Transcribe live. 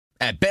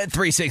At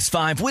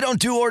Bet365, we don't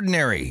do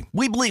ordinary.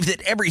 We believe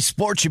that every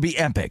sport should be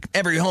epic.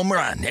 Every home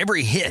run,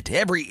 every hit,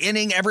 every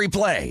inning, every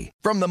play.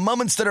 From the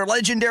moments that are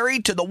legendary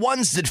to the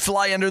ones that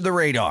fly under the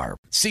radar.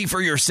 See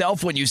for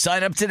yourself when you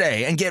sign up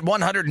today and get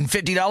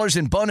 $150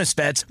 in bonus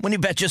bets when you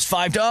bet just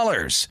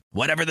 $5.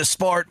 Whatever the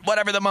sport,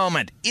 whatever the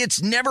moment,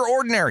 it's never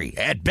ordinary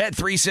at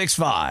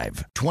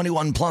Bet365.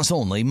 21 plus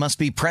only. Must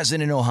be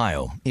present in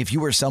Ohio. If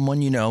you or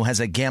someone you know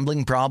has a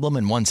gambling problem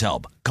and wants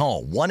help,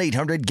 call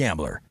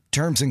 1-800-GAMBLER.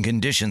 Terms and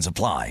conditions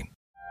apply.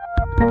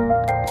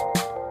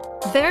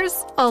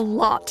 There's a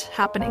lot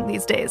happening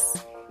these days,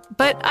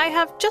 but I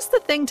have just the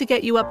thing to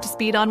get you up to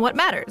speed on what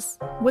matters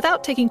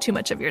without taking too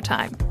much of your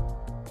time.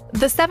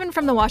 The 7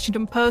 from the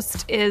Washington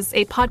Post is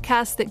a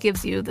podcast that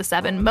gives you the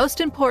 7 most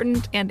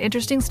important and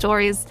interesting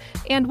stories,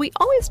 and we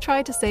always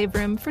try to save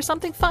room for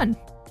something fun.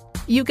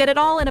 You get it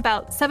all in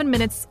about 7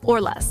 minutes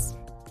or less.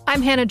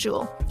 I'm Hannah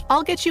Jewell.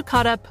 I'll get you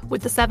caught up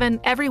with the 7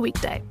 every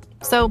weekday.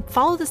 So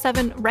follow the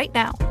 7 right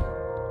now.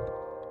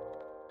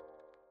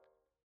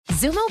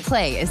 Xumo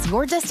Play is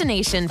your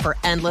destination for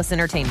endless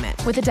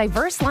entertainment. With a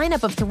diverse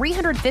lineup of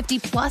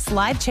 350-plus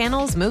live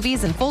channels,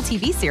 movies, and full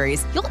TV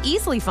series, you'll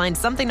easily find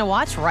something to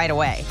watch right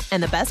away.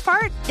 And the best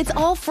part? It's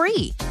all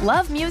free.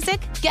 Love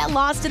music? Get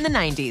lost in the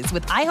 90s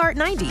with iHeart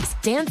 90s,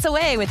 dance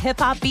away with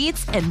hip-hop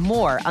beats, and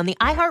more on the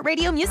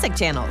iHeartRadio music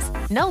channels.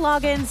 No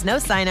logins, no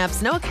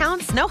signups, no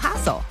accounts, no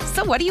hassle.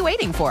 So what are you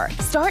waiting for?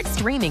 Start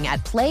streaming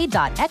at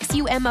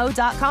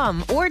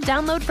play.xumo.com or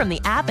download from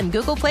the app and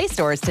Google Play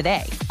stores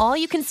today. All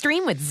you can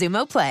stream with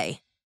Xumo Play.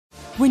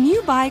 When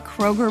you buy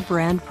Kroger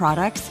brand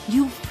products,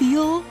 you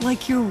feel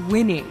like you're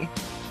winning.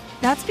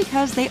 That's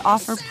because they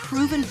offer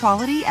proven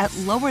quality at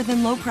lower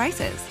than low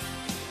prices.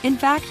 In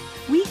fact,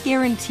 we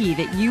guarantee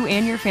that you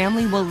and your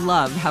family will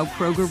love how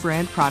Kroger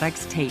brand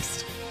products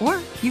taste, or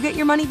you get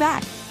your money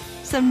back.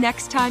 So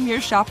next time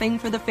you're shopping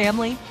for the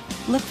family,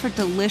 look for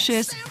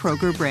delicious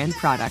Kroger brand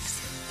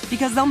products,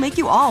 because they'll make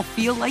you all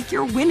feel like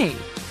you're winning.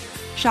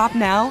 Shop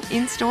now,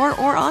 in-store,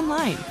 or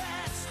online.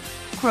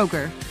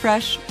 Kroger,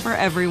 fresh for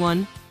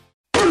everyone.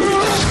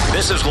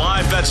 This is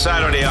Live Bet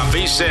Saturday on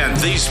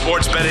VSiN, the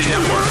Sports Betting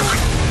Network.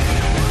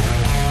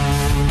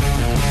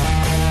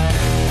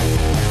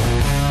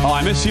 Oh,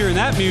 I miss hearing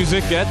that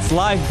music. It's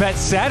Live Bet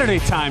Saturday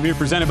time here,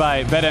 presented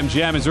by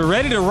BetMGM. As we're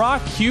ready to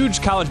rock,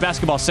 huge college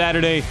basketball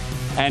Saturday,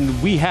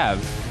 and we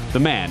have the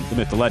man, the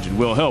myth, the legend,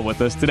 Will Hill with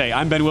us today.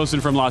 I'm Ben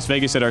Wilson from Las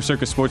Vegas at our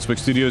Circus Sportsbook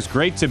studios.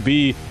 Great to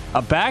be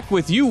back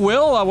with you,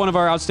 Will, one of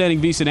our outstanding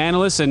VSiN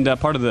analysts and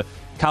part of the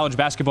college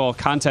basketball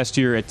contest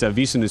here at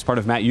VSiN as part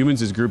of Matt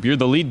Youmans' group. You're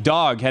the lead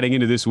dog heading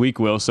into this week,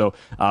 Will. So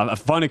a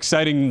fun,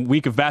 exciting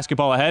week of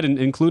basketball ahead, and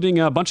including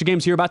a bunch of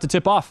games here about to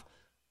tip off.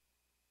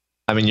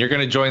 I mean, you're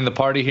going to join the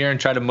party here and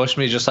try to mush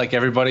me just like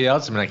everybody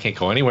else. I mean, I can't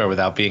go anywhere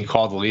without being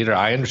called the leader.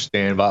 I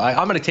understand, but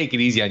I'm going to take it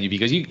easy on you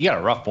because you got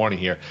a rough morning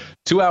here.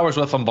 2 hours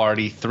with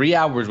Lombardi, 3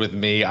 hours with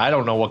me. I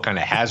don't know what kind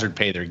of hazard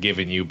pay they're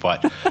giving you,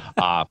 but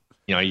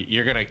you know,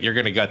 you're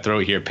gonna gut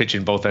through it here,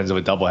 pitching both ends of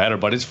a doubleheader.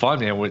 But it's fun,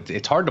 man.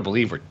 It's hard to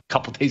believe we're a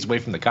couple days away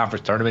from the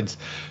conference tournaments.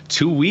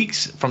 2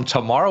 weeks from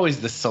tomorrow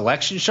is the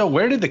selection show.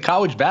 Where did the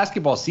college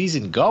basketball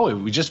season go?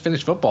 We just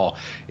finished football.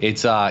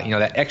 It's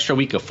that extra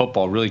week of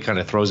football really kind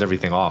of throws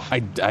everything off. I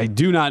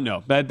do not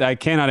know. I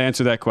cannot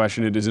answer that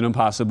question. It is an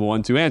impossible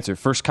one to answer.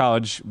 First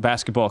college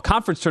basketball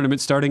conference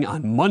tournament starting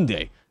on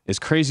Monday. As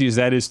crazy as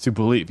that is to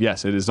believe,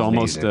 yes, it is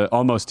almost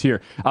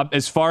here.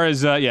 As far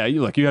as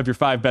you have your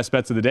 5 best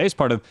bets of the day as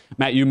part of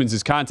Matt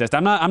Youmans' contest.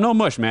 I'm no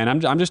mush, man.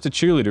 I'm just a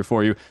cheerleader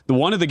for you. The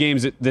one of the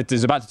games that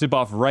is about to tip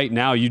off right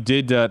now, you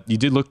did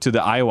look to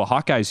the Iowa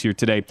Hawkeyes here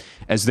today,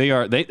 as they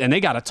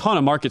got a ton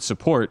of market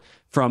support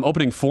from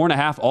opening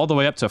 4.5 all the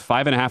way up to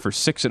 5.5 or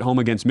 6 at home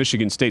against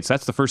Michigan State. So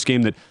that's the first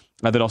game that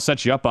I'll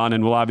set you up on,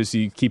 and we'll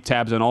obviously keep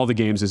tabs on all the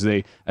games as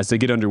they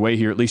get underway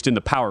here, at least in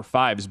the Power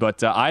Fives.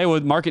 But Iowa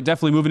market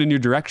definitely moving in your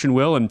direction,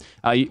 Will. And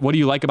what do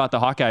you like about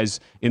the Hawkeyes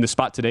in the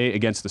spot today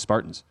against the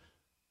Spartans?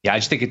 Yeah, I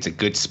just think it's a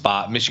good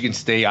spot. Michigan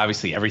State,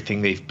 obviously,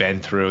 everything they've been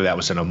through. That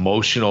was an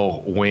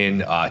emotional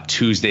win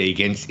Tuesday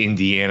against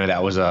Indiana.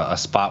 That was a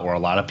spot where a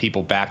lot of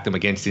people backed them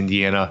against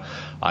Indiana.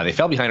 They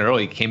fell behind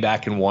early, came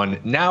back and won.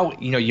 Now,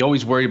 you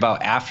always worry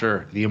about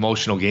after the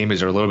emotional game, is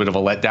there a little bit of a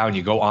letdown?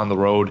 You go on the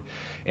road.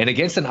 And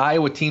against an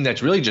Iowa team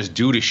that's really just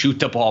due to shoot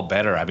the ball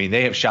better. I mean,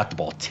 they have shot the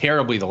ball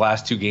terribly the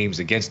last 2 games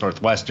against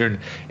Northwestern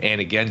and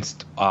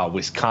against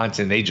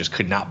Wisconsin. They just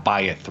could not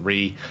buy a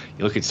 3.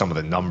 You look at some of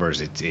the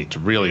numbers, it's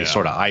really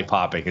sort of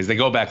eye-popping. As they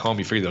go back home,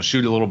 you figure they'll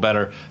shoot a little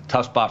better.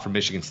 Tough spot for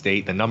Michigan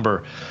State. The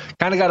number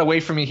kind of got away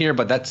from me here,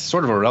 but that's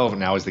sort of irrelevant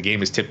now as the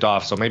game is tipped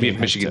off. So maybe if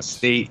Michigan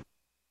State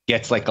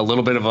gets like a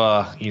little bit of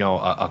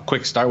a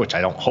quick start, which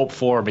I don't hope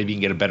for, maybe you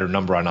can get a better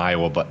number on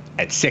Iowa. But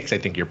at 6, I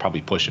think you're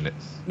probably pushing it.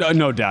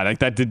 No doubt.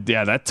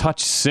 That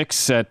touched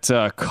 6 at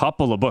a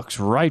couple of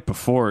books right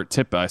before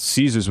tip.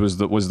 Caesars was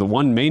the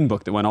one main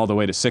book that went all the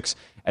way to 6,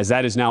 as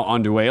that is now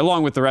underway,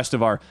 along with the rest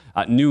of our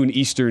noon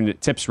Eastern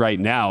tips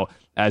right now,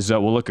 as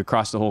we'll look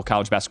across the whole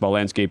college basketball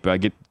landscape,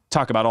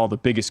 talk about all the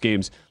biggest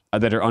games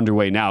that are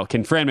underway now.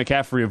 Can Fran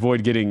McCaffrey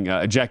avoid getting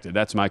ejected?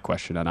 That's my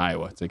question on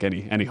Iowa. It's like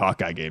any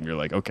Hawkeye game. You're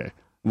like, okay,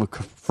 look,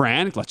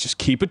 Fran, let's just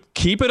keep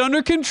it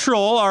under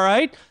control. All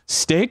right,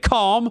 stay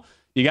calm.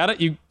 You got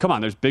it. Come on.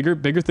 There's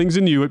bigger things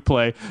than you at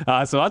play.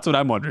 So that's what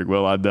I'm wondering,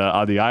 Will, on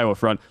the Iowa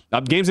front.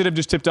 Games that have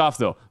just tipped off,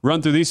 though.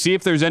 Run through these. See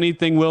if there's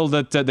anything, Will,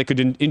 that could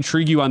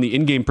intrigue you on the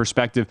in-game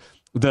perspective.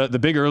 The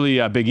big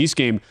early Big East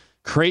game.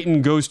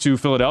 Creighton goes to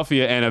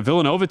Philadelphia, and a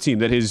Villanova team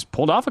that has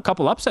pulled off a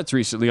couple upsets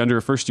recently under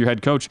a first-year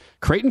head coach.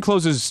 Creighton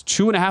closes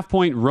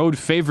 2.5-point road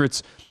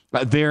favorites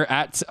there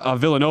at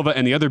Villanova,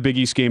 and the other Big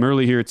East game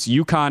early here, it's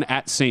UConn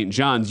at St.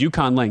 John's.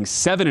 UConn laying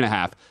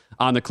 7.5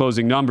 on the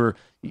closing number.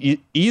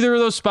 Either of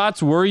those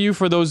spots worry you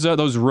for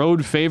those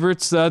road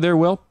favorites there,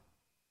 Will?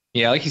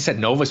 Yeah, like you said,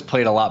 Nova's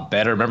played a lot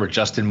better. Remember,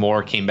 Justin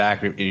Moore came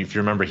back. If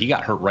you remember, he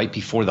got hurt right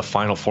before the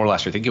Final Four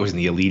last year. I think it was in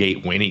the Elite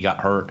Eight win. He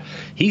got hurt.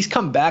 He's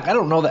come back. I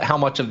don't know how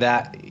much of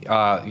that,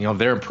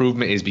 their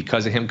improvement is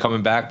because of him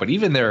coming back. But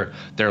even their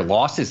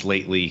losses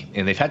lately,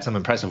 and they've had some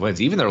impressive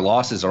wins. Even their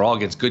losses are all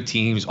against good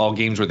teams, all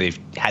games where they've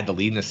had the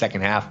lead in the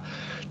second half.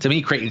 To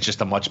me, Creighton's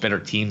just a much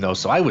better team, though.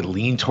 So I would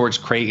lean towards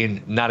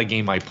Creighton. Not a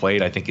game I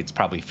played. I think it's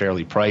probably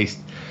fairly priced.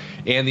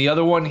 And the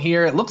other one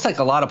here, it looks like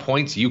a lot of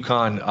points.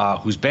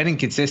 UConn, who's been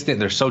inconsistent.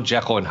 They're so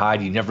Jekyll and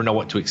Hyde. You never know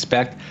what to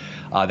expect.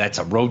 That's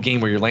a road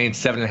game where you're laying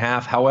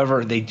 7.5.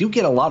 However, they do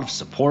get a lot of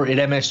support at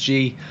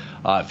MSG.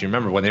 If you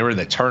remember, when they were in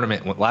the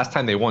tournament, last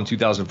time they won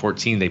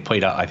 2014, they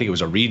played, I think it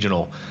was a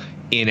regional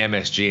in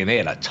MSG, and they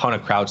had a ton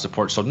of crowd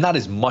support. So not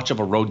as much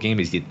of a road game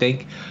as you'd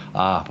think.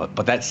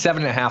 But that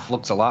 7.5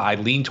 looks a lot. I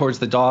lean towards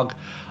the dog.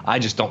 I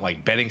just don't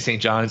like betting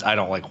St. John's. I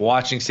don't like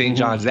watching St.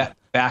 John's. That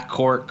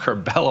backcourt,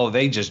 Curbelo,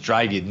 they just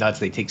drive you nuts.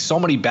 They take so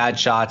many bad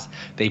shots.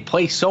 They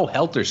play so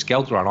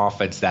helter-skelter on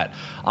offense that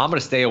I'm going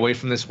to stay away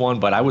from this one,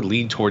 but I would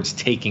lean towards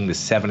taking the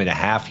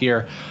 7.5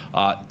 here.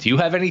 Do you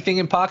have anything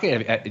in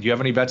pocket? Do you have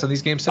any bets on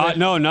these games today?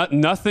 No,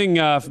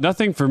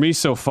 nothing for me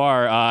so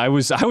far. I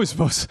was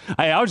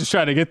just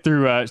trying to get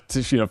through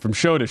from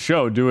show to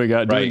show doing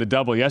the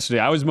double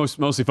yesterday. I was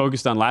mostly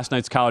focused on last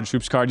night's college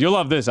hoops card. You'll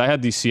love this. I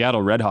had the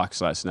Seattle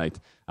Redhawks last night.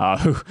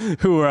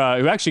 Who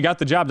actually got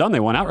the job done. They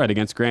won outright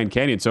against Grand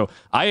Canyon. So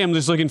I am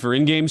just looking for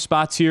in-game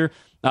spots here,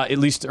 at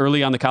least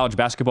early on the college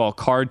basketball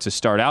card to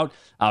start out.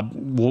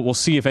 We'll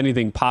see if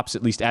anything pops,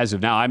 at least as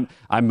of now.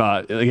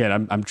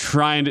 I'm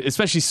trying to,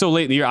 especially so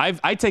late in the year.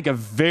 I take a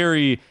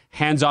very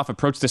hands-off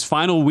approach this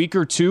final week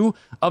or two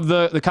of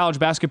the college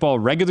basketball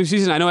regular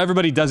season. I know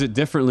everybody does it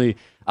differently,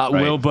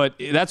 Will, but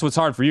that's what's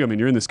hard for you. I mean,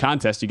 you're in this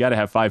contest. You got to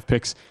have 5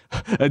 picks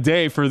a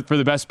day for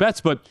the best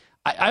bets, but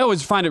I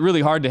always find it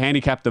really hard to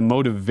handicap the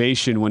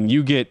motivation when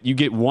you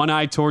get one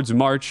eye towards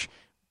March,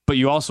 but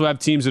you also have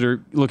teams that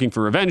are looking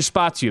for revenge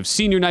spots. You have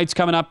senior nights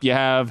coming up. You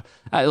have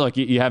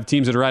you have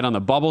teams that are right on the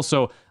bubble.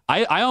 So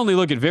I only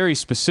look at very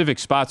specific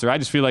spots, or I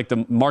just feel like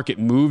the market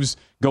moves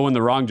go in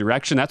the wrong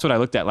direction. That's what I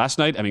looked at last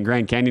night. I mean,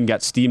 Grand Canyon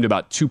got steamed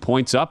about 2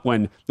 points up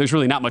when there's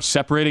really not much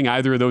separating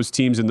either of those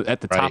teams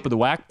at the top of the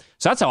whack.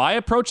 So that's how I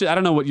approach it. I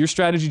don't know what your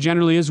strategy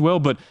generally is, Will,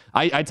 but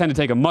I tend to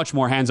take a much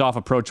more hands-off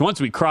approach. Once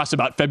we cross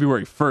about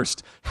February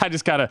 1st, I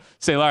just got to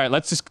say, all right,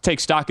 let's just take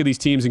stock of these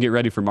teams and get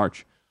ready for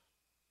March.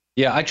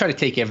 Yeah, I try to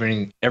take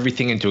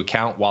everything into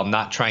account while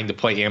not trying to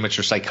play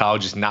amateur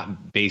psychologist,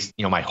 not based,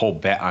 my whole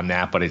bet on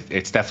that. But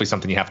it's definitely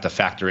something you have to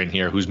factor in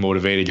here. Who's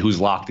motivated,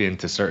 who's locked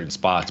into certain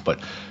spots. But,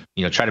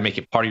 try to make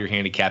it part of your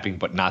handicapping,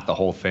 but not the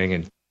whole thing.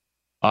 And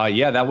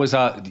that was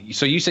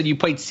so you said you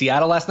played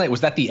Seattle last night.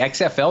 Was that the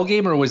XFL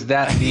game, or was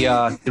that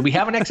the did we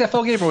have an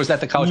XFL game, or was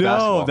that the college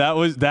basketball?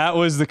 No, that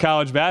was the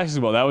college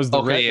basketball. That was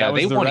the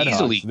they won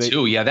easily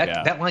too.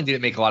 That line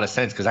didn't make a lot of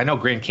sense because I know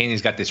Grand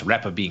Canyon's got this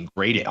rep of being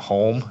great at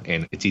home,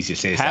 and it's easy to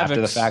say this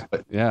after the fact,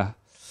 but yeah.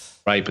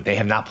 Right, but they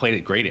have not played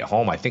it great at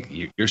home. I think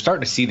you're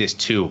starting to see this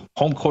too.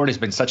 Home court has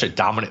been such a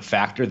dominant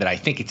factor that I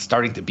think it's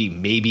starting to be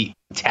maybe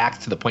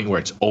taxed to the point where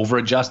it's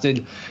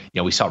over-adjusted.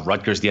 We saw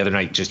Rutgers the other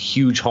night, just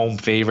huge home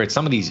favorites.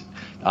 Some of these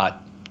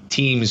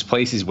teams,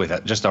 places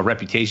with just a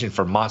reputation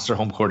for monster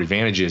home court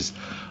advantages,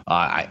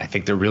 I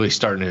think they're really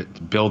starting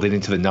to build it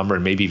into the number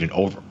and maybe even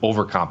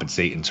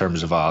overcompensate in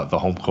terms of the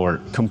home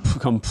court.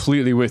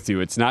 Completely with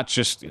you. It's not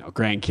just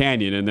Grand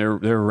Canyon and their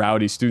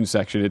rowdy student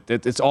section.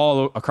 It's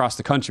all across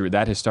the country where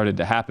that has started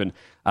to happen.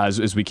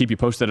 As we keep you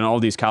posted on all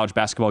these college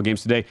basketball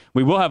games today,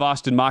 we will have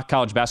Austin Mock,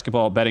 college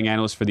basketball betting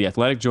analyst for The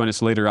Athletic, join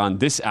us later on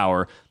this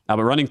hour.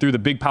 But running through the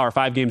big Power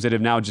 5 games that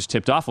have now just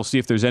tipped off, we'll see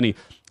if there's any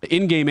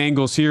in-game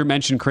angles here.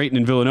 Mentioned Creighton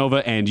and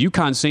Villanova and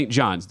UConn St.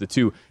 John's, the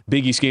 2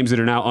 Big East games that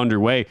are now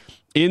underway.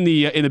 In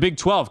the Big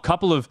 12,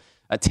 couple of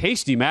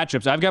tasty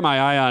matchups. I've got my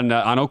eye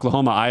on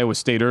Oklahoma, Iowa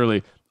State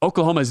early.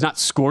 Oklahoma has not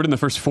scored in the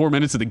first 4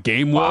 minutes of the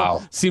game.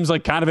 Wow. Seems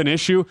like kind of an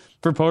issue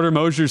for Porter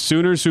Mosier's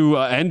Sooners, who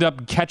end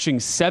up catching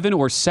 7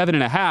 or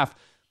 7.5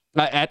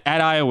 at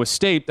Iowa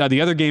State.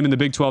 The other game in the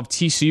Big 12,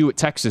 TCU at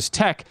Texas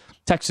Tech.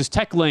 Texas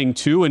Tech laying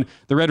 2, and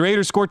the Red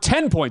Raiders scored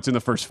 10 points in the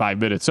first 5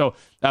 minutes. So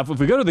if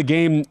we go to the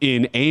game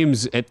in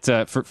Ames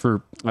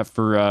for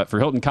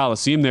Hilton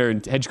Coliseum there,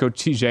 and head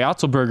coach TJ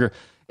Otzelberger,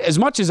 as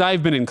much as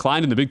I've been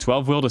inclined in the Big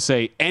 12, Will, to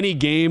say any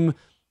game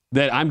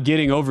that I'm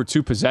getting over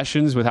 2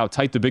 possessions with how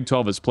tight the Big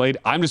 12 has played,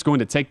 I'm just going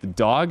to take the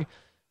dog.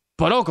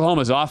 But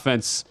Oklahoma's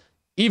offense,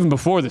 even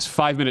before this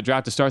 5-minute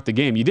drought to start the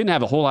game, you didn't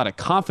have a whole lot of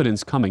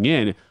confidence coming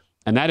in,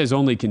 and that has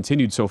only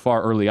continued so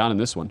far early on in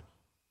this one.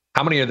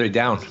 How many are they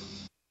down?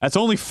 That's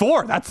only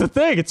 4. That's the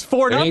thing. It's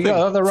 4-0. There you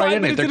go. They're right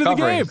in it. They're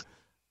covering.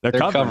 They're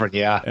covering,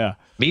 yeah.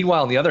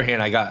 Meanwhile, on the other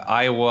hand, I got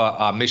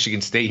Iowa, Michigan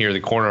State here, the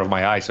corner of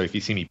my eye. So if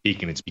you see me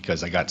peeking, it's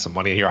because I got some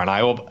money here on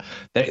Iowa.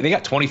 They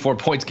got 24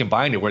 points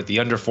combined, and we're at the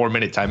under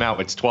 4-minute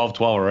timeout. It's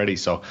 12-12 already.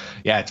 So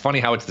yeah, it's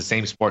funny how it's the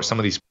same sport. Some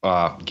of these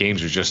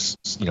games are just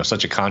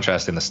such a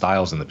contrast in the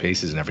styles and the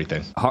paces and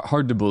everything.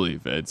 Hard to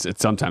believe. It's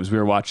sometimes we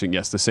were watching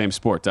the same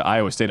sport.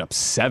 Iowa State up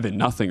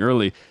 7-0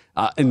 early.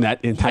 I think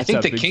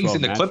the Kings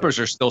and the Clippers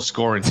are still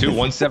scoring too.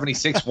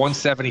 176,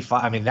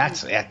 175. I mean,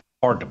 that's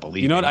hard to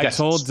believe. You know what I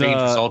told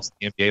results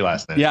in the NBA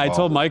last night? Yeah, I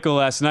told Michael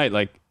last night.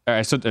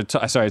 I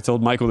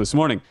told Michael this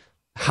morning.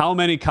 How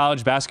many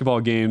college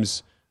basketball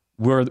games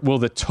will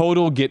the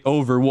total get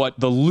over what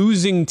the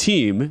losing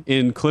team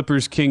in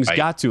Clippers Kings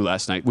got to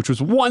last night, which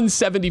was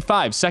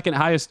 175, second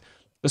highest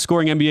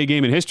scoring NBA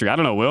game in history? I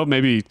don't know, Will.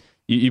 Maybe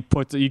you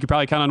could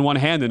probably count on one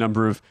hand the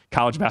number of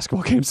college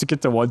basketball games to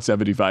get to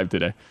 175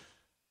 today.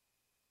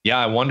 Yeah,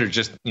 I wonder,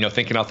 just,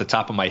 thinking off the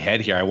top of my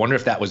head here, I wonder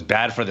if that was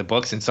bad for the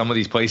books in some of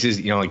these places,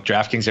 like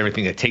DraftKings,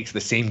 everything that takes the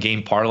same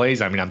game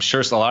parlays. I mean, I'm sure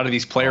a lot of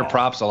these player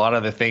props, a lot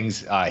of the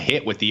things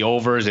hit with the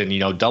overs and,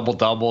 double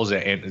doubles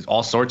and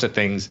all sorts of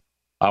things.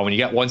 When you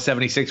get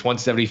 176,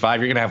 175,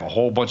 you're going to have a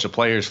whole bunch of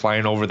players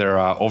flying over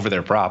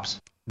their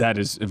props. That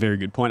is a very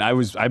good point.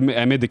 I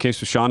made the case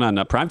with Sean on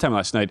Primetime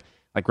last night.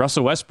 Like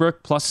Russell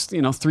Westbrook plus,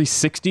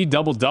 360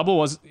 double-double.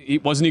 Wasn't he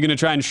going to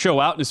try and show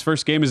out in his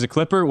first game as a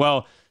Clipper?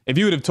 Well, if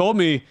you would have told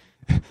me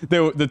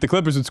that the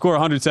Clippers would score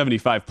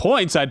 175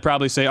 points, I'd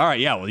probably say, all right,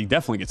 yeah, well, he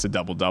definitely gets a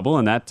double-double,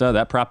 and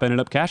that prop ended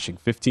up cashing.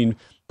 15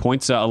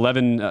 points,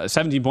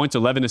 17 points,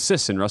 11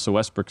 assists in Russell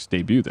Westbrook's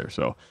debut there.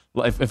 So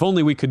if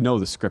only we could know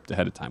the script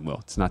ahead of time, Will.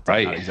 It's not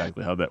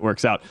exactly how that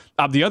works out.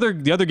 The other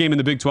game in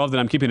the Big 12 that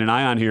I'm keeping an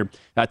eye on here,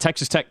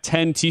 Texas Tech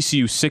 10,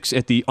 TCU 6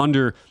 at the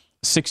under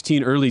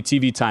 16 early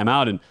TV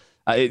timeout, and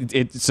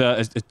it's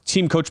a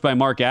team coached by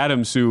Mark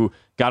Adams who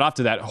got off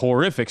to that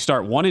horrific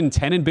start,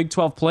 1-10 in Big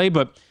 12 play.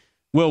 But,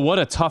 Will, what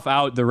a tough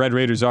out the Red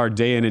Raiders are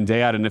day in and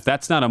day out. And if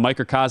that's not a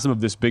microcosm of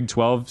this Big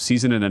 12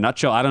 season in a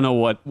nutshell, I don't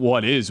know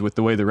what is with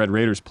the way the Red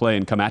Raiders play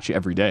and come at you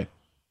every day.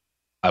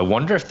 I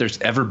wonder if there's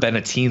ever been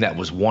a team that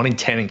was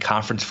 1-10 in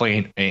conference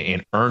play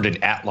and earned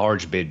an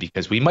at-large bid,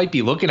 because we might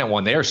be looking at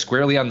one. They are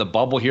squarely on the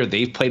bubble here.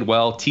 They've played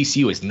well.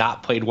 TCU has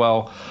not played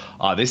well.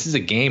 This is a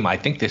game, I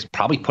think this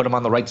probably put them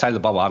on the right side of the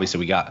bubble. Obviously,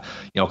 we got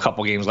a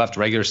couple games left,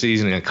 regular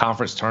season and a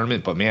conference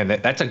tournament. But, man,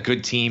 that's a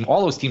good team.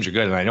 All those teams are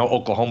good. And I know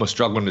Oklahoma's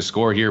struggling to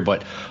score here,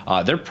 but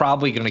they're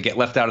probably going to get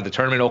left out of the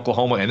tournament,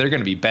 Oklahoma, and they're going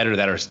to be better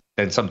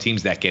than some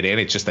teams that get in.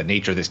 It's just the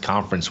nature of this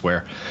conference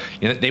where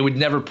they would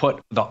never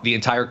put the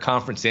entire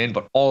conference in,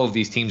 but all of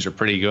these teams are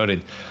pretty good.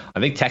 And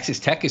I think Texas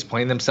Tech is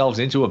playing themselves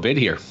into a bid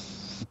here.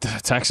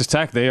 Texas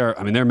Tech,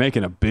 they're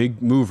making a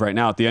big move right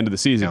now at the end of the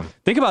season. Yeah.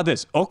 Think about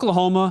this.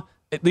 Oklahoma,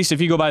 at least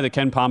if you go by the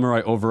Ken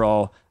Pomeroy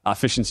overall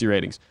efficiency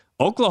ratings,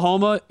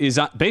 Oklahoma is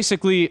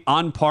basically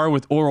on par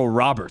with Oral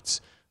Roberts,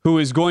 who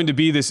is going to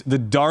be the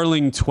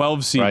darling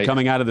 12 seed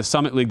coming out of the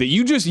Summit League that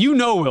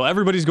Will,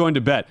 everybody's going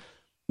to bet.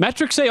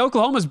 Metrics say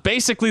Oklahoma's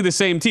basically the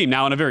same team,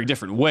 now in a very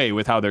different way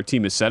with how their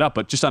team is set up,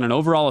 but just on an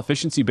overall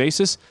efficiency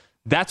basis,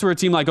 that's where a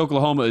team like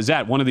Oklahoma is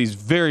at, one of these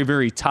very,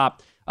 very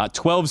top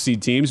 12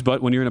 seed teams.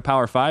 But when you're in a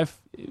Power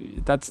 5,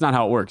 that's not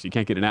how it works. You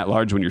can't get an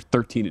at-large when you're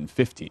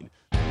 13-15.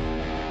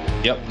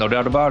 Yep, no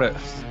doubt about it.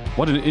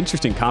 What an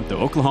interesting comp, though.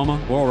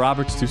 Oklahoma, Oral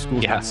Roberts, two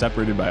schools not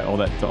separated by all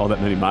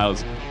that many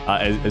miles,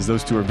 as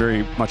those two are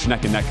very much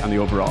neck and neck on the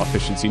overall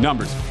efficiency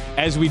numbers.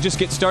 As we just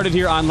get started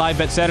here on Live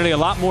Bet Saturday, a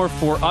lot more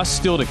for us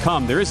still to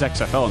come. There is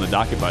XFL on the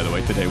docket, by the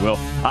way, today, Will.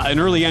 An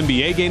early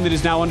NBA game that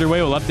is now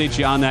underway. We'll update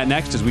you on that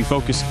next as we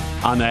focus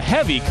on the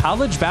heavy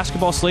college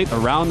basketball slate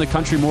around the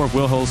country. More of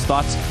Will Hill's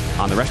thoughts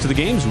on the rest of the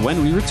games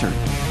when we return.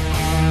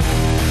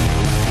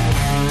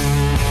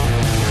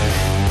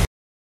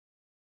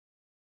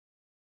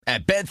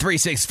 At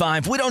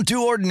Bet365, we don't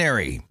do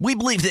ordinary. We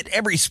believe that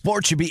every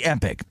sport should be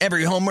epic.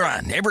 Every home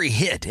run, every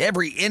hit,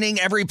 every inning,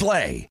 every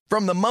play.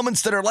 From the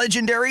moments that are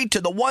legendary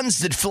to the ones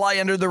that fly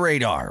under the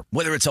radar.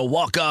 Whether it's a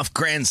walk-off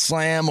grand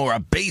slam or a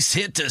base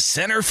hit to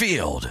center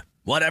field.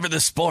 Whatever the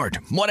sport,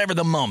 whatever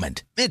the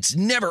moment. It's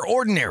never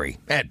ordinary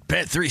at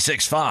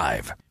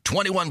Bet365.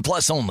 21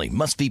 plus only.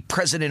 Must be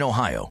present in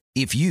Ohio.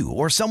 If you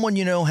or someone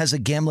you know has a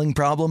gambling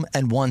problem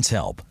and wants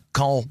help,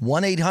 call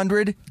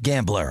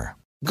 1-800-GAMBLER.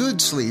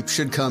 Good sleep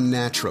should come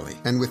naturally,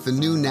 and with the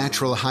new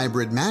Natural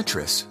Hybrid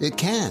mattress, it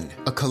can.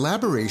 A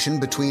collaboration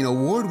between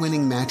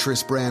award-winning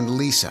mattress brand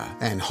Leesa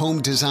and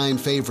home design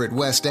favorite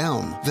West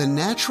Elm, the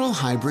Natural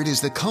Hybrid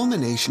is the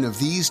culmination of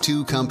these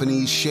two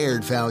companies'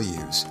 shared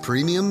values: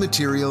 premium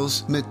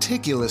materials,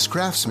 meticulous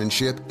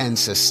craftsmanship, and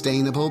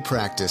sustainable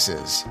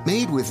practices.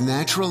 Made with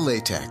natural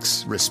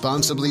latex,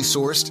 responsibly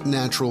sourced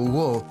natural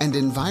wool, and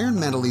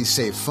environmentally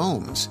safe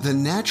foams, the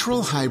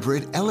Natural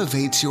Hybrid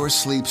elevates your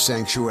sleep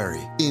sanctuary,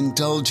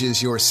 indulges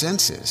your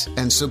senses,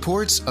 and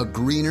supports a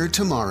greener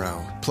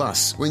tomorrow.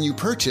 Plus, when you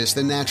purchase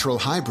the Natural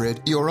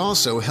Hybrid, you're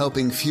also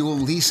helping fuel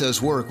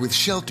Leesa's work with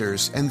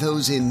shelters and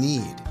those in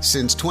need.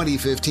 Since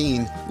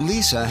 2015,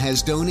 Leesa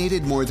has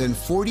donated more than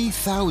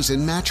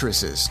 40,000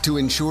 mattresses to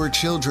ensure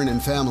children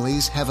and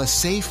families have a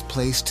safe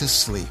place to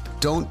sleep.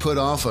 Don't put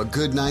off a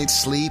good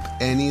night's sleep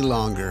any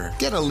longer.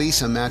 Get a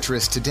Leesa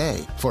mattress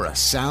today for a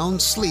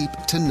sound sleep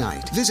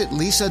tonight. Visit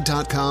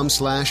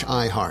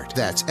leesa.com/iHeart.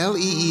 That's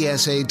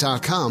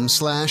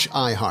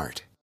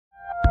LEESA.com/iHeart.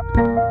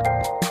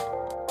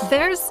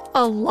 There's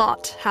a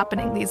lot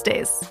happening these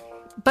days,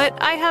 but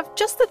I have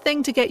just the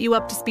thing to get you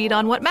up to speed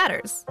on what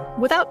matters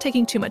without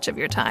taking too much of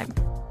your time.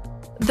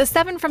 The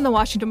 7 from the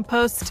Washington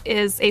Post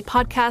is a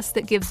podcast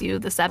that gives you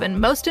the 7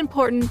 most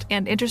important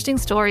and interesting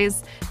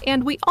stories,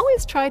 and we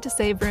always try to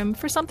save room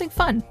for something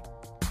fun.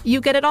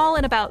 You get it all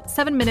in about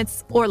 7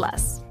 minutes or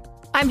less.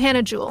 I'm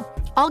Hannah Jewell.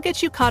 I'll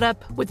get you caught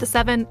up with the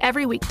 7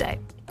 every weekday.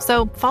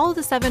 So follow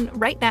the 7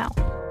 right now.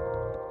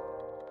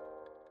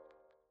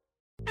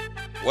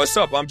 What's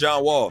up? I'm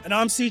John Wall. And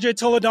I'm CJ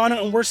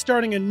Toledano, and we're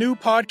starting a new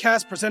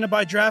podcast presented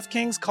by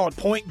DraftKings called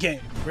Point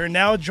Game. We're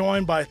now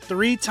joined by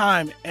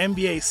 3-time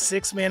NBA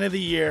Sixth Man of the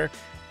Year,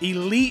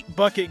 elite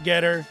bucket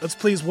getter. Let's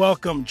please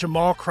welcome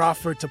Jamal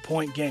Crawford to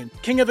Point Game.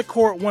 King of the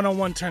Court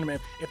one-on-one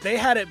tournament. If they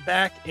had it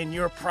back in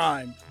your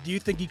prime, do you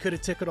think you could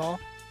have took it all?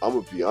 I'm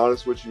going to be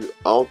honest with you.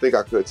 I don't think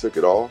I could have took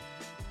it all,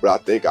 but I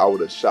think I would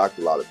have shocked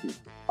a lot of people.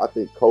 I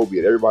think Kobe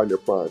and everybody in their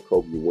prime,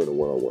 Kobe would win a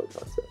one-on-one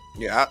contest.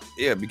 Yeah,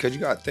 because you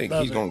got to think,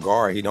 he's going to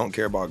guard. He don't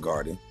care about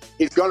guarding.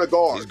 He's going to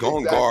guard. He's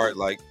going to guard.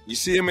 Like, you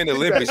see him in the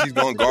Olympics, he's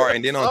going to guard.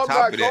 And then on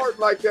top of that. I'm not guarding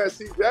like that,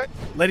 CJ.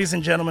 Ladies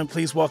and gentlemen,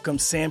 please welcome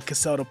Sam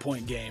Cassell to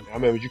Point Game. I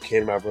remember you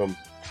came out from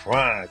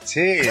prime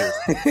 10.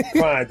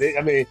 Prime.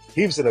 I mean,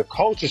 he was in a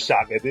culture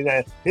shock. And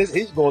then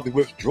he's going through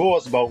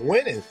withdrawals about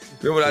winning.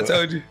 Remember what I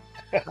told you?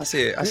 I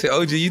said,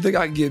 OG, you think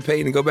I can get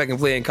paid and go back and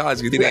play in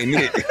college because it ain't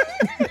it?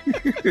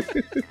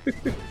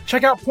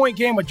 Check out Point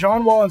Game with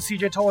John Wall and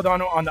CJ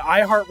Toledano on the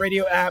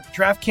iHeartRadio app,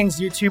 DraftKings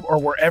YouTube, or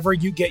wherever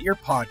you get your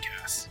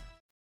podcasts.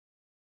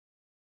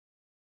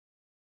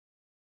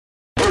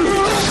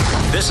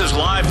 This is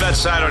Live Bet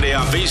Saturday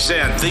on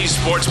VSiN, the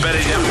Sports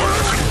Betting Network.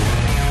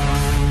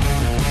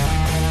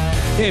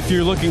 If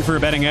you're looking for a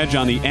betting edge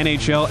on the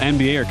NHL,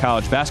 NBA, or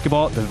college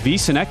basketball, the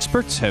VSiN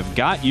experts have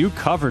got you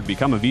covered.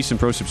 Become a VSiN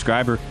Pro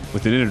subscriber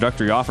with an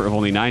introductory offer of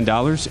only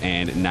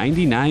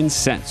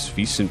 $9.99.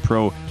 VSiN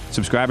Pro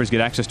subscribers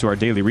get access to our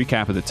daily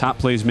recap of the top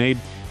plays made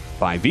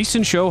by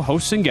VSiN show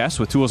hosts and guests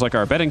with tools like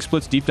our betting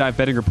splits, deep dive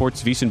betting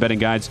reports, VSiN betting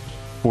guides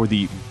for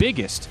the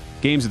biggest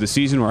games of the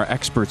season where our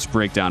experts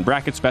break down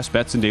brackets, best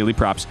bets, and daily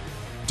props.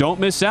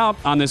 Don't miss out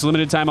on this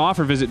limited time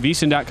offer. Visit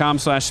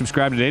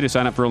VSiN.com/subscribe today to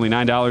sign up for only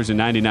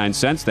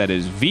 $9.99. That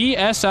is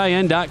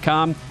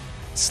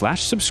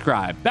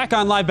VSIN.com/subscribe. Back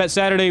on Live Bet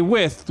Saturday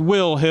with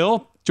Will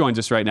Hill. Joins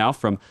us right now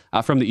from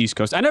the East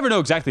Coast. I never know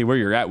exactly where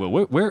you're at,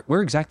 Will.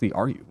 Where exactly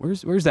are you?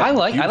 Where's that? I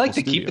like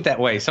to keep it that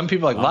way. Some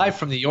people live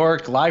from New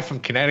York, live from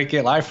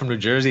Connecticut, live from New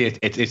Jersey.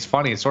 It's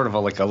funny. It's sort of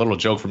like a little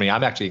joke for me.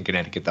 I'm actually in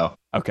Connecticut though.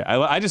 Okay,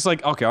 I just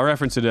I'll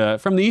reference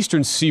it from the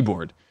Eastern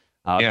Seaboard.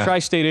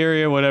 Tri-state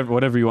area,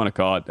 whatever you want to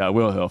call it,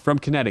 Will Hill from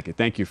Connecticut.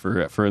 Thank you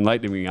for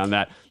enlightening me on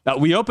that.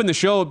 We opened the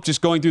show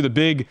just going through the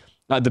Big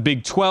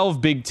 12,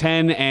 Big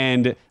 10,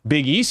 and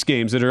Big East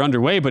games that are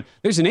underway, but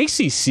there's an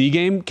ACC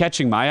game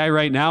catching my eye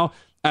right now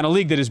on a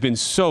league that has been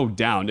so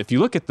down. If you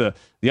look at the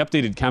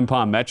updated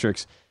KenPom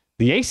metrics,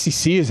 the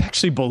ACC is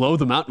actually below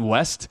the Mountain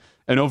West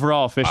in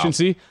overall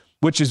efficiency,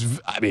 which is,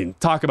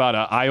 talk about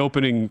an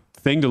eye-opening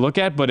thing to look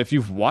at, but if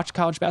you've watched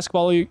college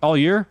basketball all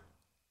year,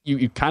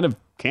 you kind of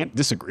can't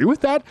disagree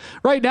with that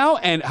right now.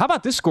 And how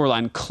about this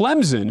scoreline?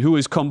 Clemson, who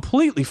is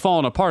completely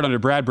fallen apart under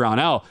Brad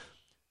Brownell,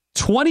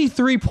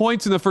 23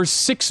 points in the first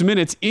 6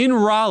 minutes in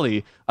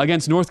Raleigh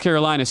against North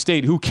Carolina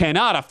State, who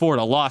cannot afford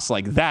a loss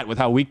like that with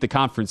how weak the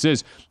conference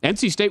is.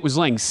 NC State was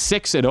laying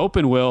 6 at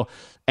open, Will,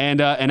 and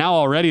now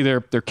already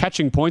they're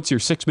catching points here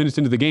 6 minutes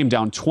into the game,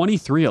 down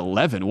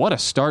 23-11. What a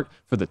start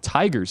for the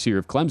Tigers here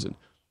of Clemson.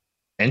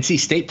 NC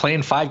State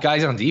playing 5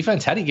 guys on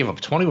defense. How do you give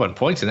up 21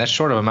 points in that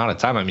short of amount of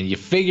time? You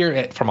figure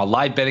it from a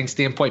live betting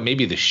standpoint,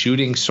 maybe the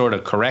shooting sort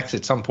of corrects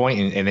at some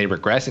point and they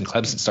regress and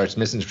Clemson starts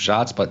missing some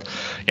shots. But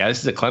yeah, this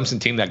is a Clemson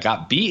team that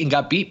got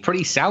beat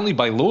pretty soundly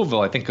by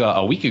Louisville, I think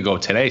a week ago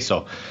today.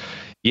 So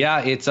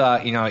Yeah, it's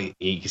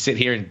you can sit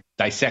here and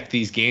dissect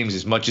these games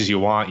as much as you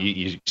want.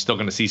 You're still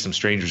going to see some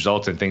strange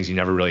results and things you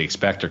never really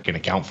expect or can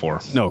account for.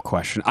 No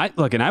question.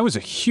 I was a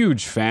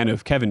huge fan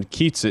of Kevin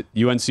Keatts at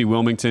UNC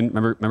Wilmington.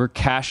 Remember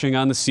cashing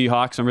on the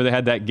Seahawks. Remember they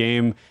had that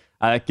game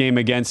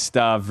against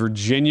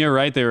Virginia,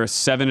 right? They were a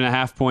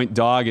 7.5-point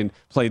dog and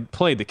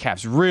played the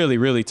Caps really,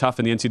 really tough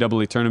in the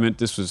NCAA tournament.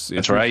 This was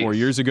 4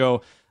 years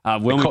ago.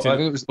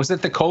 Wilmington was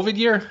it the COVID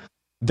year?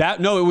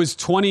 It was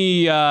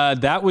 20.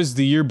 That was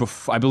the year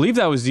before. I believe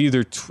that was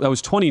that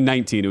was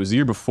 2019. It was the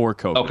year before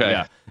COVID. Okay.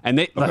 Yeah.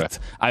 And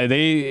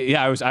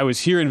I was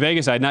here in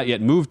Vegas. I had not yet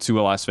moved to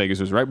Las Vegas.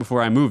 It was right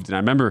before I moved, and I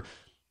remember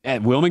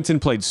Wilmington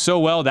played so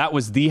well. That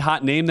was the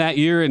hot name that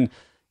year, and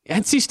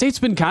NC State's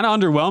been kind of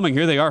underwhelming.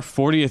 Here they are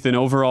 40th in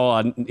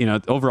overall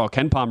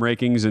KenPom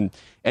rankings, and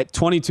at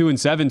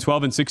 22-7,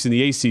 12-6 in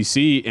the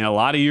ACC. In a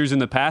lot of years in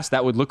the past,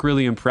 that would look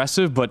really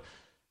impressive, but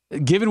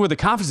given where the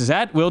conference is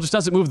at, Will, just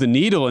doesn't move the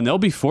needle, and they'll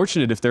be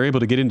fortunate if they're able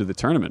to get into the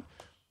tournament.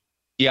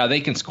 Yeah,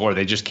 they can score.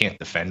 They just can't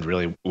defend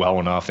really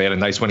well enough. They had a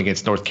nice win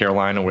against North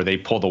Carolina where they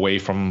pulled away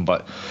from them.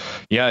 But,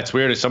 yeah, it's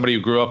weird. As somebody who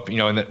grew up,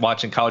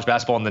 watching college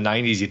basketball in the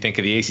 90s, you think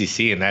of the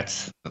ACC, and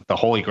that's the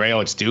holy grail.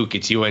 It's Duke,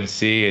 it's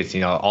UNC, it's,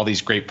 all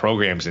these great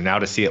programs. And now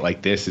to see it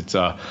like this, it's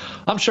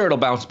I'm sure it'll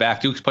bounce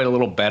back. Duke's played a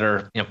little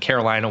better.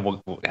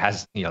 Carolina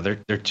has,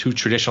 they're too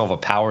traditional of a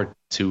power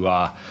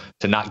to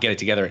not get it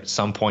together at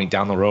some point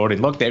down the road.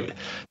 And look,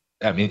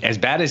 as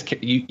bad as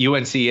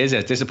UNC is,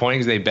 as disappointing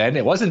as they've been,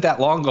 it wasn't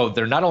that long ago.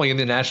 They're not only in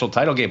the national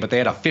title game, but they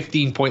had a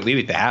 15-point lead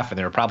at the half, and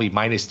they were probably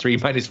 -3,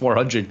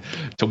 -400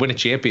 to win a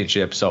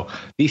championship. So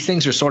these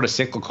things are sort of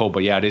cyclical,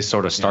 but yeah, it is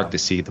sort of stark to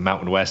see the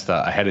Mountain West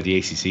ahead of the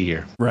ACC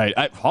here. Right.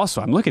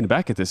 I'm looking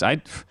back at this. I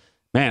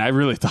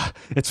really thought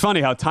it's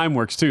funny how time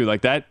works too.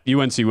 Like that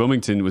UNC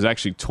Wilmington was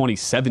actually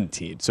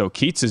 2017. So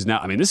Keatts is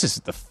now, this is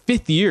the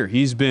 5th year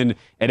he's been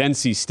at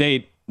NC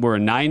State. We're a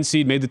 9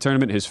 seed, made the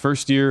tournament his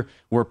first year.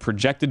 We're a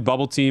projected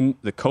bubble team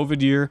the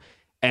COVID year,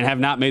 and have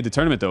not made the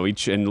tournament though.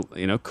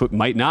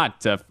 Might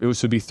not. It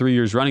would be 3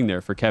 years running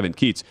there for Kevin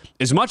Keatts.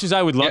 As much as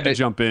I would love to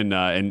jump in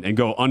and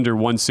go under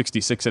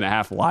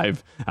 166.5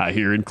 live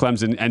here in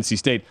Clemson, NC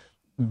State,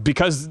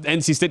 because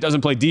NC State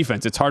doesn't play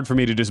defense, it's hard for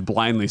me to just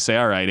blindly say,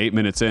 all right, 8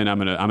 minutes in, I'm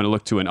gonna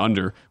look to an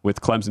under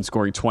with Clemson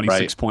scoring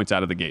 26 points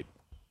out of the gate.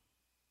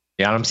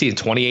 Yeah, I'm seeing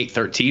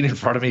 28-13 in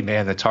front of me.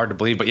 Man, that's hard to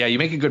believe. But yeah, you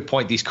make a good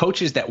point. These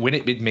coaches that win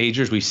at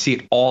mid-majors, we see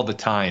it all the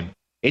time.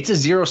 It's a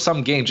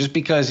zero-sum game. Just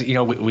because,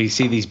 we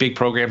see these big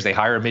programs, they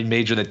hire a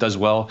mid-major that does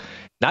well.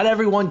 Not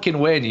everyone can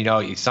win.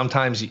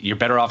 Sometimes you're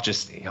better off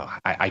just,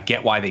 I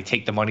get why they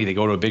take the money, they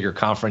go to a bigger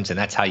conference, and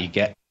that's how you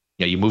get,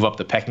 you move up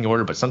the pecking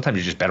order. But sometimes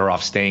you're just better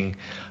off staying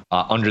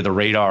under the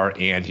radar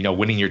and,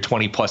 winning your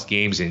 20-plus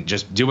games and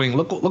just doing,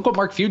 look what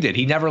Mark Few did.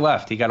 He never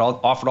left. He got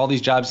offered all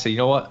these jobs. Say, you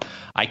know what?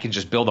 I can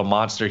just build a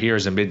monster here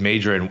as a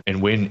mid-major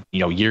and win,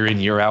 year in,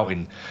 year out,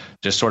 and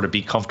just sort of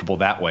be comfortable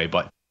that way.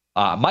 But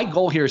my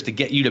goal here is to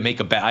get you to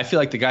make a bet. I feel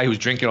like the guy who's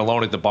drinking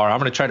alone at the bar. I'm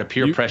going to try to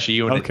peer pressure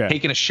you into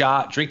taking a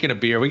shot, drinking a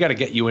beer. We got to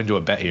get you into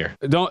a bet here.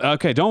 Don't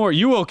worry.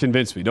 You will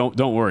convince me. Don't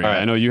worry.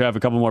 Right. I know you have a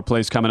couple more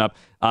plays coming up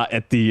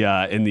in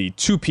the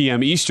 2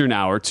 p.m. Eastern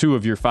hour. 2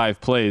 of your 5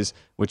 plays,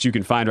 which you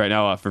can find right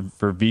now for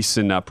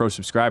VSiN Pro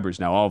subscribers.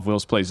 Now all of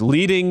Will's plays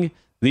leading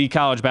the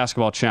college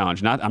basketball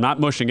challenge. I'm not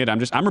mushing it.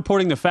 I'm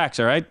reporting the facts.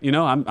 All right.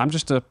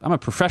 I'm a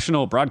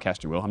professional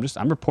broadcaster, Will.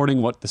 I'm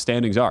reporting what the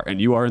standings are, and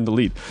you are in the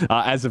lead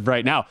as of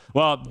right now.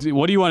 Well,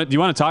 what do you want? Do you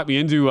want to talk me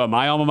into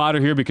my alma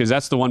mater here, because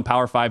that's the one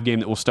Power 5 game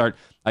that will start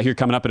here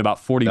coming up in about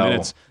 40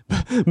 minutes.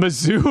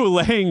 Mizzou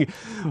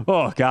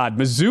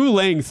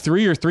laying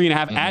 3 or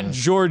 3.5 at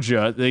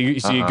Georgia.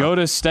 You go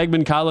to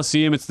Stegman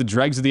Coliseum. It's the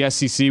dregs of the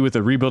SEC with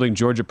a rebuilding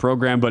Georgia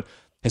program, but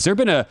has there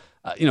been a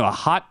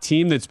hot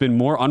team that's been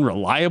more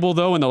unreliable,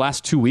 though, in the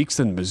last 2 weeks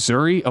than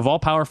Missouri of all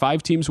Power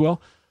 5 teams,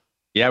 Will?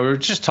 Yeah, we were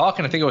just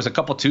talking. I think it was a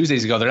couple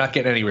Tuesdays ago. They're not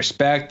getting any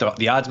respect.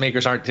 The odds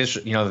makers aren't,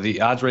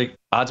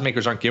 odds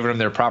makers aren't giving them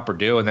their proper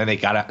due. And then they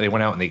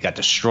went out and they got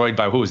destroyed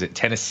by, who was it,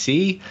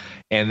 Tennessee,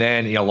 and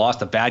then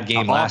lost a bad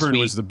game last week. Auburn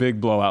was the big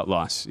blowout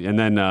loss, and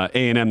then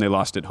A&M they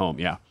lost at home.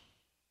 Yeah,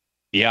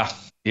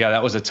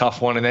 that was a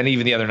tough one. And then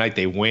even the other night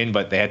they win,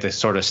 but they had to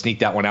sort of sneak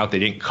that one out. They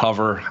didn't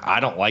cover.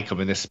 I don't like them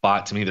in this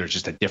spot. To me, they're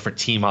just a different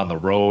team on the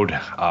road.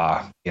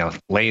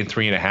 Laying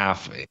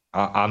 3.5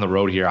 on the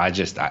road here.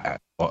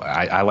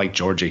 I like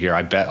Georgia here.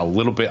 I bet a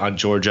little bit on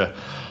Georgia.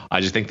 I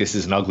just think this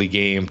is an ugly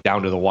game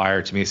down to the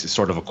wire. To me, this is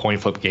sort of a coin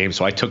flip game.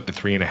 So I took the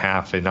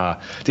 3.5.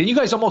 And didn't you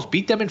guys almost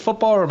beat them in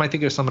football, or am I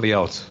thinking of somebody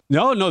else?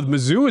 No.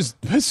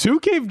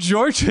 Mizzou gave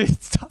Georgia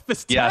its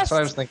toughest test. Yeah, that's what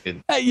I was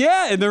thinking.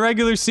 In the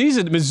regular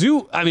season,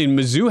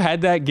 Mizzou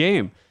had that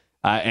game.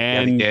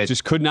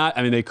 Just could not.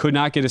 They could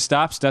not get a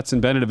stop.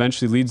 Stetson Bennett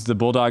eventually leads the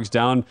Bulldogs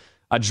down.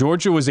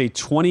 Georgia was a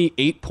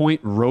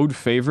 28-point road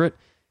favorite.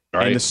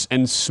 Right.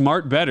 And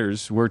smart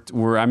bettors were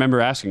I remember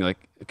asking,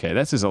 like, okay,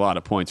 this is a lot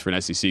of points for an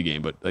SEC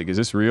game, but like, is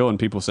this real? And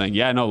people saying,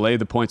 yeah, no, lay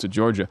the points with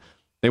Georgia.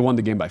 They won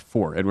the game by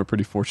 4, and we're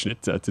pretty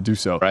fortunate to do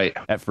so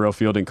at Farrell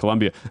Field in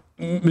Columbia.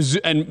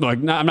 And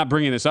I'm not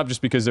bringing this up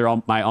just because they're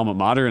all my alma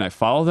mater and I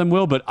follow them,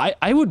 Will, but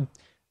I would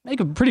make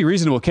a pretty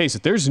reasonable case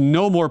that there's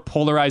no more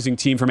polarizing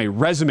team from a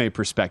resume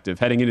perspective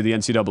heading into the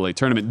NCAA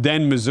tournament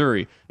than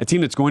Missouri, a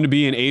team that's going to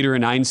be an 8 or a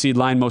 9 seed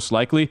line most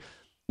likely,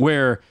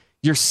 where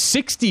you're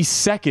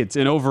 62nd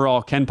in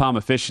overall KenPom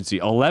efficiency,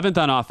 11th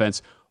on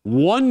offense,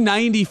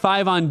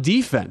 195 on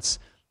defense,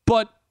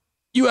 but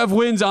you have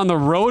wins on the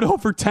road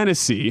over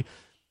Tennessee.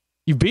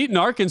 You've beaten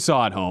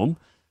Arkansas at home,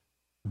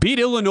 beat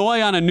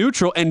Illinois on a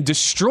neutral, and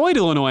destroyed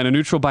Illinois on a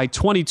neutral by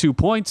 22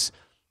 points.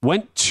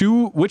 Went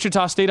to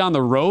Wichita State on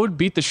the road,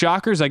 beat the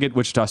Shockers. I get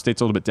Wichita State's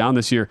a little bit down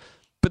this year,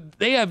 but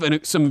they have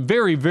some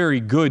very,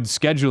 very good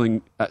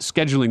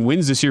scheduling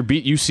wins this year.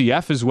 Beat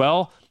UCF as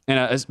well,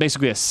 and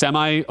basically a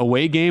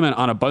semi-away game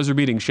on a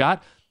buzzer-beating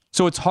shot.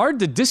 So it's hard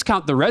to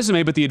discount the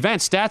resume, but the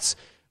advanced stats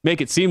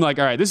make it seem like,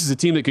 all right, this is a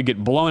team that could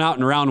get blown out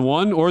in round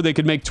 1, or they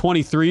could make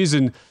 23s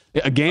in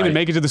a game and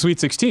make it to the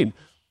Sweet 16.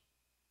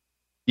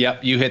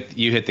 Yep, you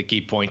hit the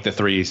key point, the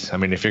threes. I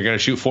mean, if you're going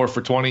to shoot 4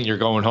 for 20, you're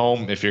going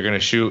home. If you're going to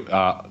shoot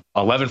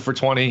 11 for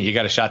 20, you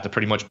got a shot to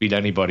pretty much beat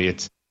anybody.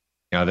 It's,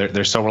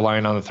 they're so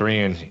reliant on the three,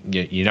 and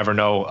you never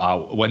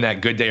know when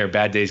that good day or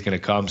bad day is going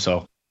to come.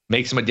 So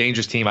makes them a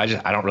dangerous team. I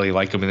don't really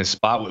like them in this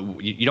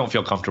spot. You don't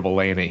feel comfortable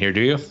laying it here,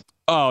 do you?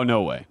 Oh,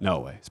 no way.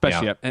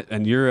 Especially,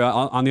 and you're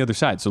on the other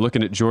side. So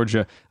looking at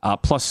Georgia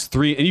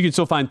 +3, and you can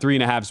still find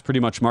 3.5s pretty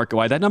much market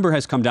wide. That number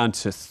has come down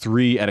to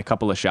 3 at a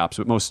couple of shops,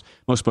 but most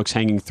books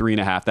hanging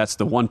 3.5. That's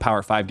the one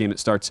Power 5 game that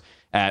starts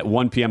at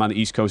 1 p.m. on the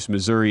East Coast,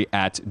 Missouri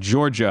at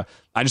Georgia.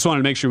 I just wanted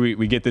to make sure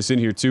we get this in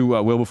here too,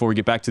 Will, before we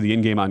get back to the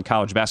in game on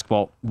college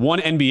basketball. One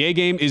NBA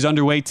game is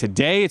underway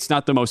today. It's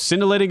not the most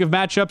scintillating of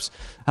matchups.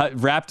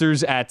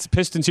 Raptors at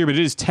Pistons here, but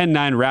it is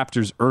 10-9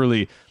 Raptors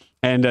early.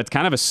 And it's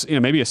kind of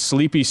maybe a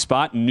sleepy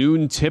spot,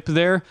 noon tip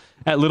there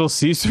at Little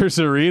Caesars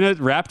Arena.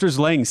 Raptors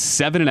laying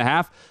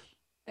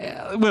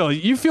 7.5. Will,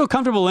 you feel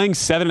comfortable laying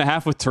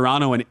 7.5 with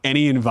Toronto in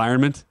any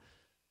environment?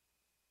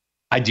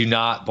 I do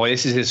not. Boy,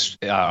 this is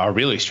a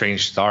really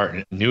strange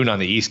start. Noon on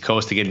the East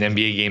Coast to get an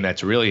NBA game.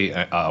 That's really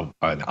an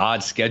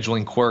odd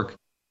scheduling quirk.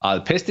 The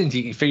Pistons,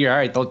 you can figure, all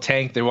right, they'll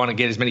tank. They want to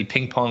get as many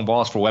ping pong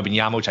balls for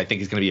Wembanyama, which I think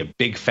is going to be a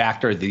big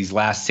factor these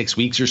last 6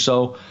 weeks or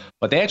so.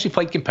 But they actually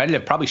played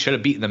competitive. Probably should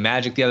have beaten the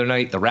Magic the other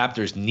night. The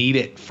Raptors need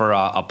it for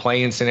a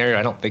play-in scenario.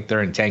 I don't think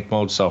they're in tank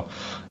mode. So,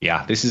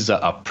 yeah, this is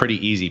a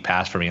pretty easy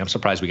pass for me. I'm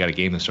surprised we got a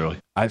game this early.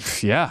 I'm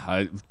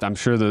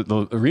sure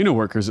the arena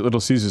workers at Little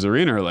Caesars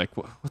Arena are like,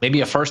 maybe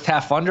a first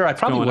half under.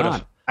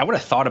 I would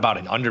have thought about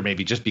an under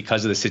maybe just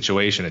because of the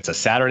situation. It's a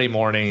Saturday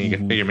morning. You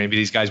can figure maybe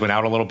these guys went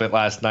out a little bit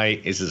last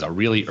night. This is a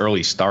really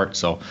early start.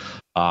 So,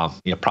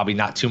 probably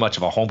not too much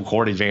of a home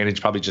court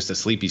advantage, probably just a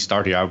sleepy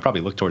start here. I would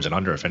probably look towards an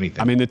under, if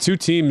anything. I mean, the two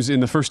teams in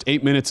the first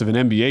 8 minutes of an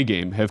NBA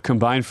game have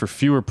combined for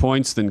fewer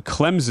points than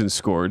Clemson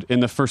scored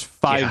in the first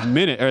 5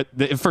 minutes, or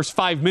the first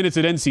 5 minutes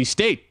at NC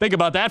State. Think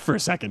about that for a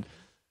second.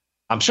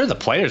 I'm sure the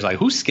players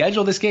who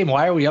scheduled this game?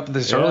 Why are we up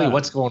this early?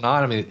 What's going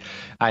on? I mean,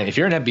 if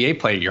you're an NBA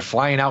player, you're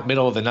flying out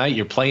middle of the night,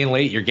 you're playing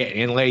late, you're getting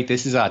in late.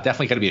 This is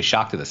definitely going to be a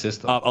shock to the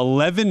system.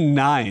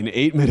 11-9,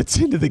 8 minutes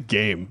into the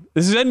game.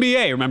 This is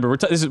NBA. Remember,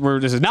 this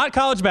is not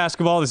college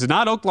basketball. This is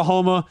not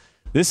Oklahoma.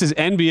 This is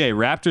NBA.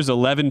 Raptors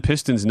 11,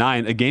 Pistons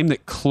 9. A game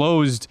that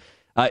closed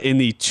in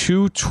the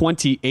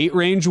 228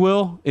 range,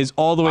 Will, is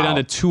all the way down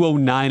to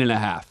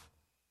 209.5.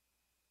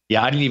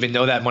 Yeah, I didn't even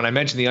know that. When I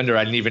mentioned the under,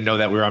 I didn't even know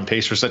that we were on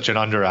pace for such an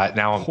under.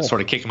 Now I'm sort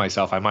of kicking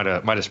myself. I might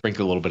have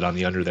sprinkled a little bit on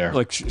the under there.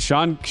 Look,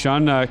 Sean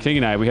King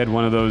and I, we had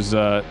one of those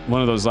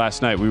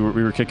last night. We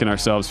were kicking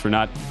ourselves for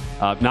not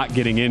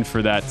getting in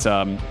for that.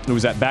 It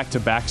was that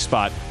back-to-back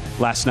spot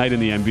last night in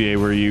the NBA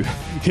where you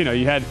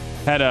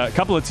had a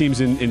couple of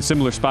teams in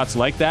similar spots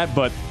like that,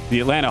 but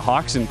the Atlanta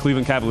Hawks and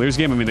Cleveland Cavaliers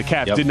game, I mean, the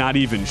Cavs did not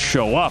even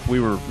show up. We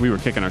were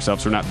kicking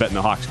ourselves for not betting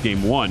the Hawks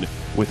game 1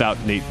 without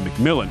Nate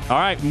McMillan. All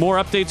right, more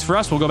updates for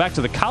us. We'll go back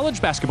to the college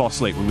basketball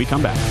slate when we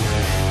come back.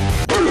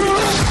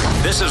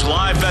 This is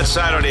Live Bet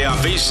Saturday on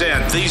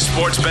VSiN, the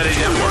Sports Betting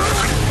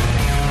Network.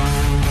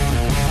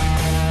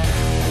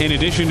 In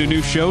addition to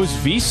new shows,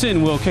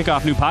 VSiN will kick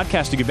off new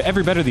podcasts to give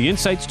every bettor the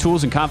insights,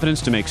 tools, and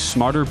confidence to make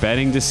smarter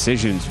betting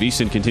decisions.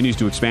 VSiN continues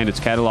to expand its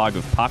catalog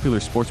of popular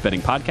sports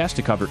betting podcasts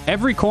to cover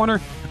every corner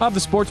of the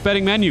sports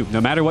betting menu. No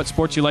matter what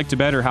sports you like to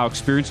bet or how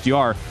experienced you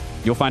are,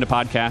 you'll find a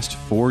podcast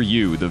for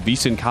you. The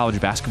VSiN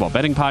College Basketball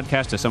Betting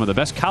Podcast has some of the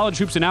best college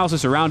hoops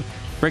analysis around,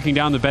 breaking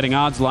down the betting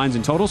odds, lines,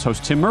 and totals.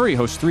 Host Tim Murray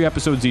hosts 3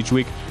 episodes each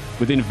week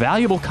with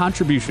invaluable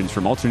contributions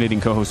from alternating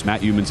co-hosts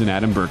Matt Youmans and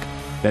Adam Burke.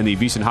 Then the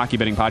VSiN Hockey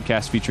Betting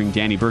Podcast featuring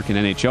Danny Burke and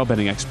NHL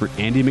betting expert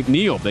Andy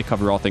McNeil. They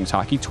cover all things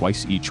hockey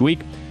twice each week.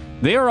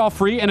 They are all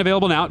free and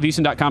available now at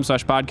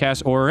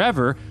VSiN.com/podcast or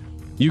wherever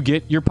you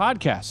get your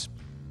podcasts.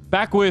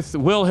 Back with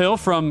Will Hill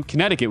from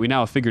Connecticut. We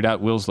now have figured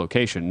out Will's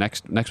location.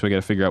 Next we got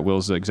to figure out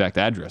Will's exact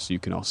address. You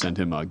can all send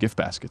him gift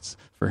baskets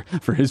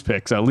for his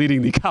picks.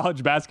 Leading the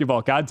college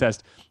basketball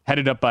contest,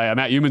 headed up by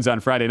Matt Youmans on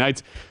Friday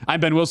nights.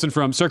 I'm Ben Wilson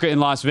from Circa in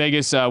Las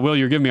Vegas. Will,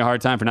 you're giving me a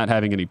hard time for not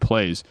having any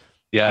plays.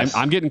 Yes.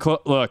 I'm getting close.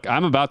 Look,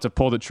 I'm about to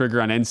pull the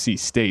trigger on NC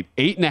State.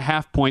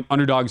 8.5-point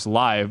underdogs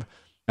live.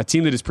 A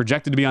team that is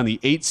projected to be on the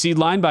 8 seed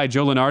line by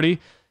Joe Lunardi,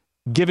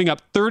 giving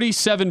up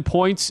 37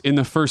 points in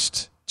the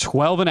first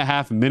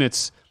 12.5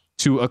 minutes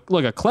to a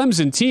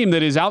Clemson team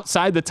that is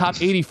outside the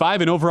top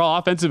 85 in overall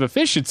offensive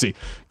efficiency.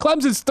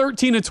 Clemson's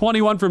 13 of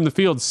 21 from the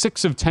field,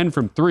 6 of 10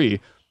 from 3.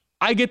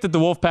 I get that the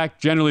Wolfpack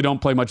generally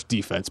don't play much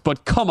defense,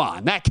 but come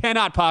on, that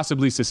cannot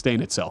possibly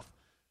sustain itself.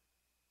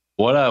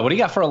 What do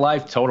you got for a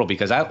live total?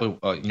 Because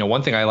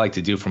one thing I like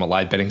to do from a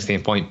live betting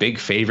standpoint, big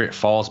favorite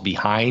falls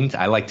behind.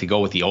 I like to go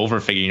with the over.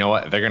 Figure, you know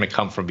what, they're going to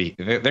come from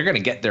they're going to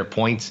get their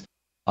points.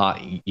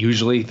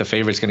 Usually the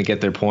favorite's going to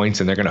get their points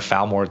and they're going to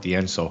foul more at the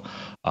end. So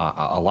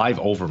a live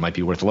over might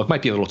be worth a look.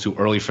 Might be a little too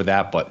early for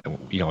that, but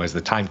as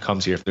the time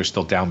comes here, if they're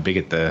still down big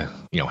at the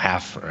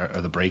half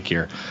or the break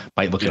here,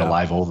 might look at a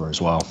live over as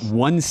well.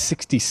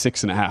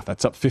 166.5.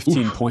 That's up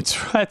 15 points.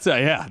 That's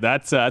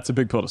a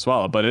big pill to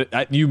swallow.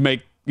 But you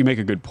make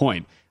a good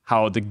point.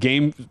 How the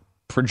game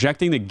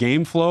projecting the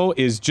game flow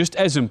is just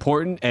as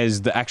important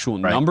as the actual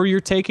number you're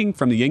taking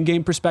from the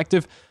in-game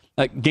perspective.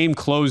 Game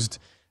closed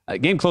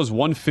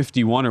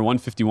 151 or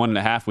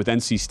 151.5 with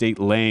NC State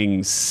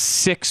laying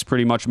 6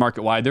 pretty much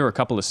market wide. There were a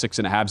couple of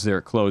 6.5s there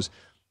at close.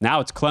 Now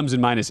it's Clemson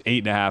minus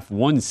 8.5,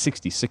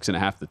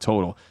 166.5 the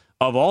total.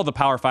 Of all the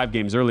Power 5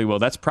 games early, well,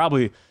 that's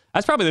probably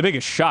the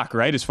biggest shock,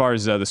 right, as far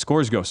as the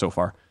scores go so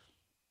far.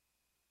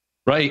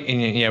 Right.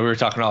 And we were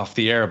talking off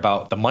the air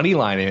about the money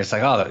line, and it's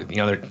like,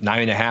 they're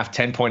 9.5,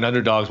 10-point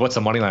underdogs. What's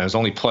the money line? It was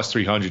only plus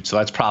 300. So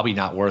that's probably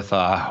not worth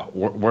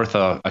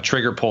a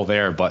trigger pull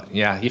there. But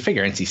yeah, you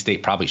figure NC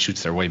State probably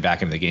shoots their way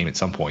back into the game at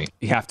some point.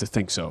 You have to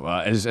think so.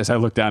 As I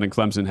look down, and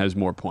Clemson has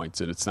more points,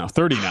 and it's now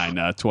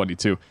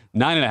 39-22,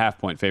 9.5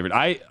 point favorite.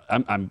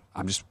 I'm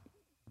just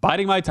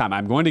biding my time.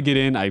 I'm going to get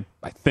in. I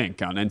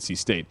think on NC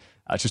State.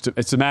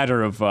 It's a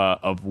matter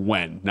of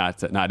when,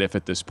 not if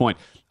at this point.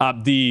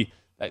 The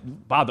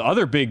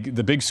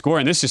big score,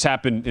 and this just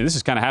happened, and this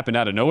has kind of happened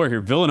out of nowhere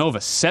here. Villanova,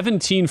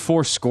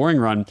 17-4 scoring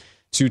run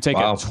to take a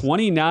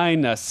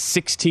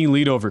 29-16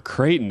 lead over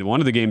Creighton. One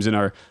of the games in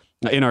our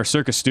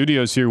Circus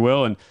studios here,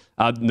 Will, and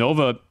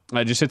Nova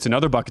just hits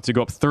another bucket to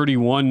go up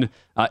 31-18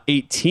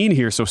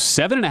 here. So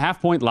 7.5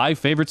 point live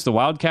favorites, the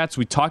Wildcats.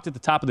 We talked at the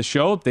top of the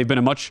show. They've been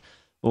a much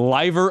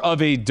liver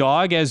of a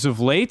dog as of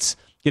late,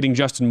 getting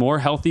Justin Moore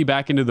healthy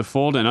back into the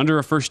fold and under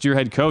a first-year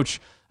head coach.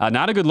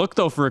 Not a good look,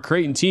 though, for a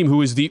Creighton team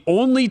who is the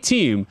only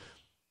team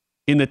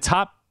in the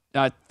top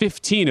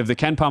 15 of the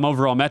KenPom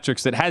overall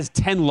metrics that has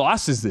 10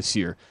 losses this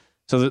year.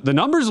 So the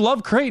numbers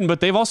love Creighton, but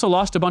they've also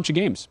lost a bunch of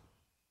games.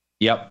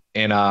 Yep.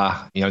 And,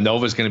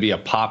 Nova's going to be a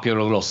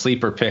popular little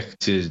sleeper pick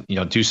to,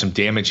 do some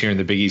damage here in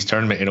the Big East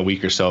tournament in a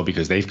week or so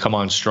because they've come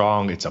on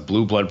strong. It's a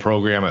blue blood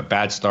program, a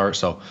bad start.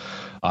 So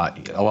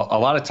a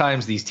lot of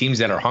times these teams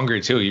that are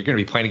hungry too, you're going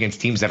to be playing against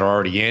teams that are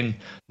already in.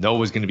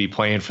 Nova's going to be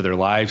playing for their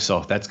lives,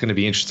 so that's going to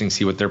be interesting to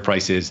see what their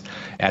price is.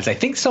 As I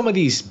think some of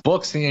these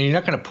books, you're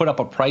not going to put up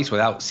a price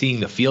without seeing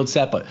the field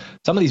set, but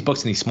some of these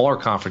books in these smaller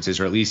conferences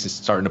are at least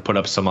starting to put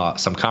up some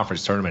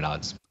conference tournament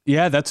odds.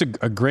 Yeah, that's a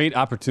great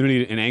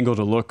opportunity and angle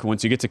to look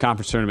once you get to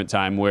conference tournament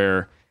time,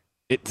 where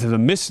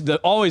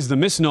always the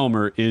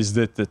misnomer is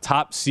that the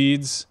top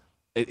seeds.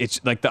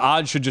 It's like the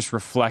odds should just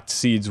reflect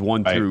seeds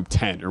 1 through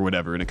 10 or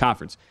whatever in a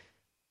conference.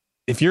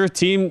 If you're a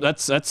team,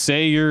 let's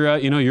say you're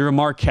a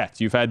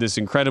Marquette. You've had this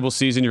incredible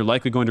season. You're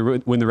likely going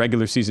to win the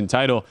regular season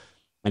title,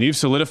 and you've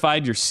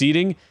solidified your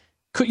seeding.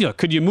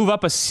 Could you move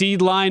up a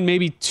seed line,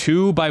 maybe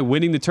 2 by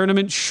winning the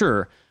tournament?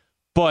 Sure,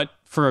 but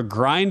for a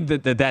grind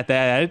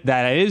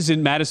that is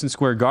in Madison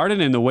Square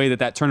Garden and the way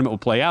that tournament will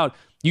play out,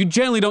 you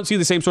generally don't see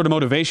the same sort of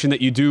motivation that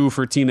you do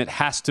for a team that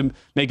has to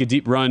make a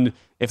deep run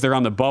if they're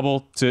on the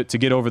bubble to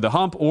get over the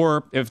hump,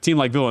 or if a team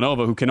like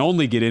Villanova who can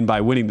only get in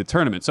by winning the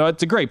tournament. So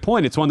it's a great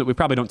point. It's one that we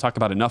probably don't talk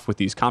about enough with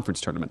these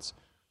conference tournaments.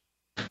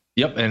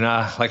 Yep, and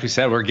like we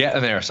said, we're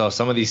getting there. So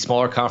some of these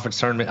smaller conference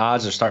tournament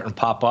odds are starting to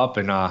pop up,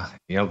 and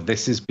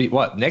this is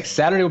next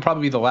Saturday will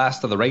probably be the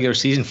last of the regular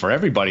season for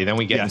everybody. Then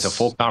we get into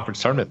full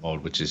conference tournament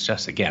mode, which is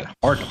just again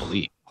hard to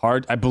believe.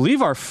 I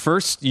believe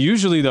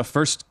usually the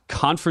first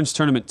conference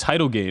tournament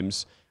title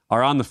games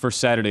are on the first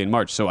Saturday in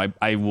March. So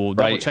I will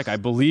double check. I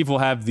believe we'll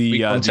have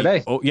the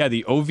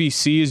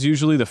OVC is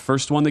usually the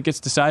first one that gets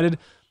decided,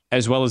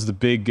 as well as the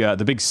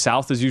Big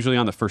South is usually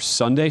on the first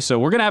Sunday. So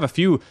we're going to have a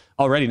few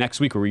already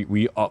next week where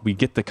we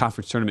get the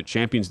conference tournament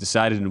champions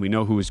decided and we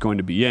know who is going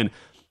to be in.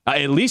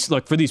 At least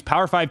look for these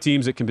Power 5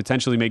 teams that can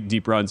potentially make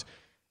deep runs.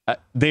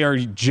 They're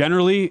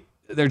generally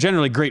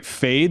great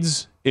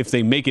fades if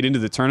they make it into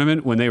the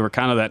tournament when they were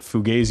kind of that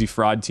Fugazi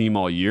fraud team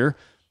all year.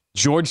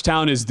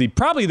 Georgetown is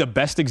probably the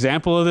best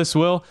example of this,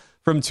 Will,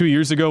 from 2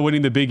 years ago,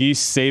 winning the Big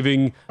East,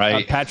 saving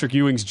Patrick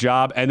Ewing's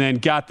job, and then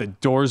got the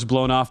doors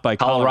blown off by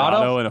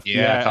Colorado.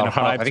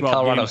 I think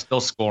Colorado's still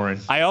scoring.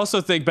 I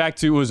also think back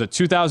to, it was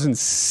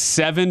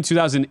 2007,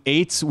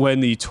 2008, when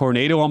the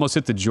tornado almost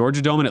hit the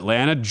Georgia Dome in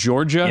Atlanta.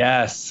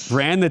 Georgia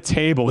ran the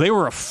table. They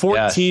were a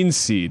 14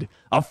 seed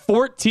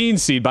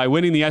by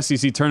winning the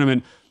SEC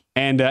tournament.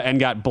 and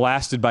got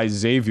blasted by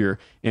Xavier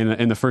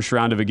in the first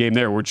round of a game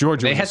there, where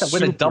Georgia they had to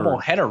win a double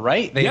header,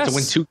 right? They had to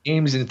win 4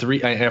 games in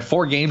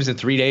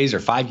 3 days, or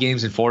 5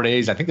 games in 4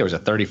 days. I think there was a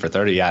 30 for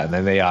 30, and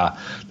then they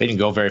didn't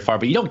go very far.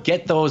 But you don't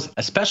get those,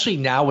 especially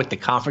now with the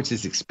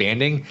conferences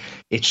expanding.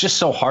 It's just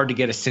so hard to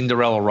get a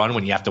Cinderella run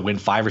when you have to win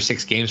 5 or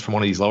 6 games from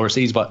one of these lower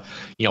seeds. But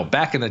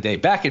back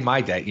in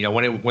my day,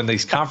 when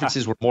these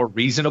conferences were more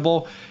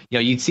reasonable,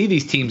 you'd see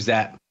these teams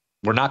that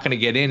we're not going to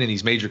get in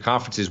these major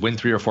conferences, win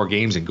 3 or 4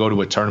 games and go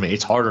to a tournament.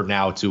 It's harder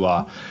now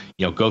to,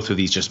 go through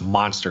these just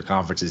monster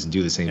conferences and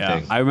do the same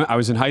thing. I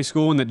was in high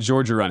school when the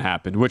Georgia run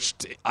happened, which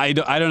I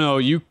don't know.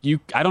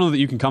 I don't know that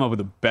you can come up with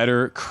a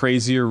better,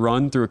 crazier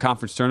run through a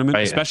conference tournament,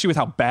 especially with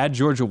how bad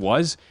Georgia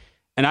was.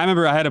 And I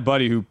remember I had a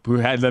buddy who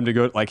had them to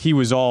go, like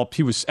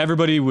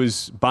everybody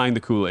was buying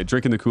the Kool-Aid,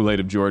 drinking the Kool-Aid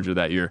of Georgia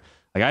that year.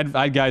 Like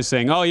I had guys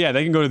saying, oh yeah,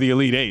 they can go to the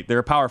Elite Eight. They're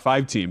a Power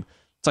 5 team.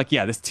 It's like,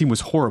 yeah, this team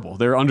was horrible.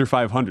 They were under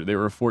 500. They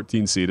were a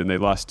 14 seed, and they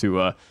lost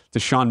to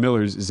Sean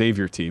Miller's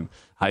Xavier team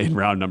in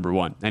round number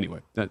 1. Anyway,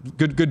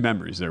 good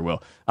memories there,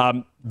 Will.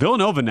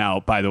 Villanova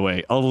now, by the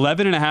way,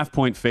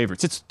 11.5-point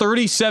favorites. It's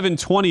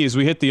 37-20 as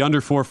we hit the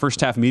under 4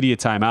 first half media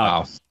timeout.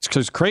 Wow. It's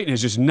because Creighton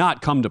has just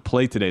not come to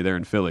play today there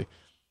in Philly.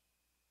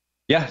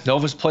 Yeah,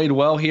 Nova's played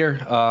well here.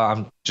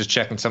 I'm just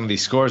checking some of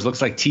these scores. Looks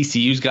like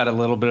TCU's got a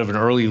little bit of an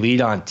early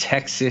lead on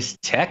Texas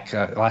Tech.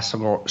 Last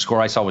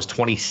score I saw was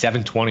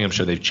 27-20. I'm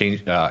sure they've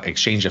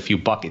exchanged a few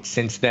buckets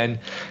since then.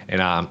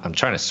 And I'm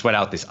trying to sweat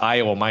out this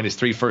Iowa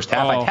 -3 first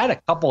half. I've had a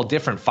couple of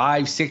different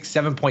 5, 6,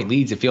 7-point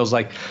leads. It feels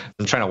like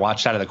I'm trying to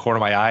watch out of the corner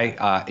of my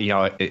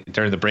eye,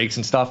 during the breaks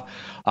and stuff.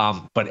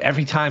 But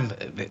every time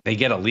they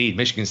get a lead,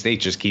 Michigan State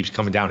just keeps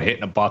coming down,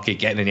 hitting a bucket,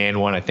 getting an and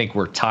one. I think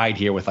we're tied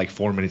here with like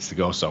 4 minutes to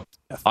go. So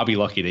I'll be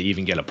lucky to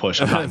even get a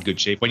push. I'm not in good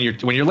shape. When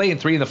you're laying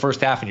 3 in the first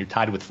half and you're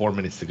tied with 4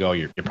 minutes to go,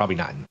 you're probably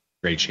not in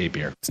great shape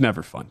here. It's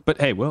never fun. But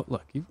hey, Will,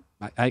 look,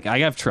 I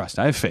have trust.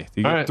 I have faith.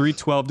 You got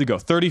 3:12 to go.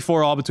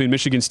 34 all between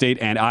Michigan State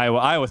and Iowa.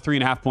 Iowa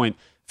 3.5-point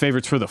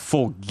favorites for the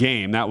full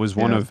game. That was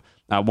one of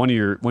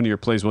your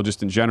plays, Will,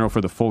 just in general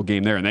for the full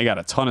game there, and they got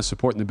a ton of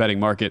support in the betting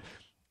market.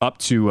 Up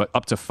to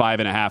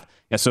 5.5.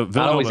 Yeah, so Villanova,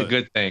 not always a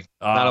good thing.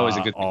 Not always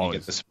a good thing to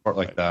get the support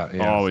like that.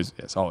 Yeah. Always.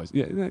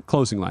 Yeah,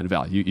 closing line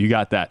value. You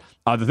got that.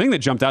 The thing that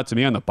jumped out to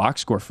me on the box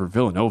score for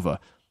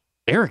Villanova,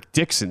 Eric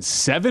Dixon,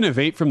 7 of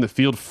 8 from the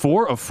field,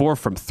 4 of 4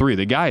 from 3.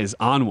 The guy is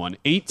on one.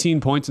 18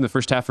 points in the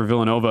first half for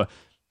Villanova,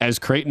 as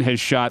Creighton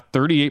has shot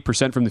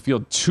 38% from the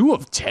field, 2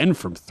 of 10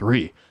 from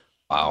 3.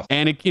 Wow.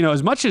 And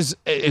as much as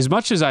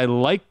I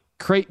like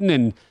Creighton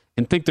and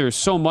think there's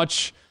so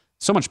much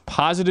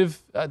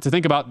positive to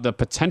think about the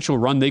potential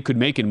run they could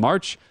make in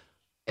March.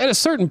 At a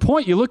certain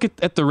point, you look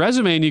at the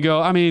resume and you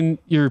go, I mean,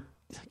 you're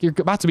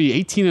about to be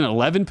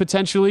 18-11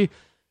 potentially,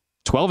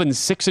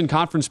 12-6 in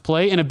conference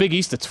play. In a Big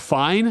East, it's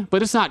fine,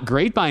 but it's not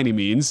great by any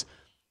means.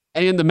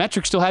 And the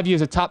metrics still have you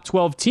as a top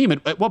 12 team.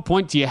 At what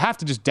point do you have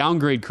to just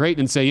downgrade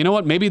Creighton and say, you know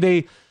what, maybe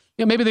they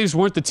just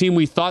weren't the team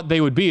we thought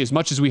they would be, as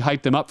much as we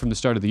hyped them up from the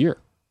start of the year?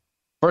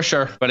 For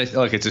sure. But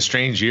it's a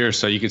strange year.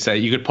 So you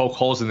could poke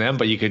holes in them,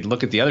 but you could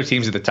look at the other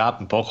teams at the top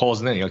and poke holes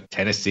in them.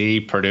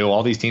 Tennessee, Purdue,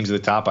 all these teams at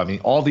the top. I mean,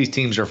 all these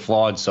teams are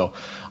flawed. So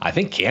I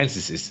think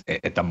Kansas is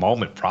at the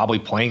moment probably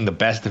playing the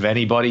best of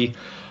anybody.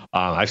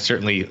 I've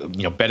certainly,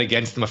 bet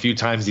against them a few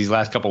times these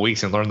last couple of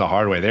weeks and learned the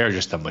hard way. They're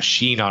just a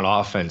machine on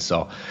offense.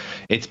 So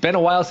it's been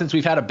a while since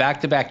we've had a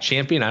back-to-back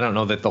champion. I don't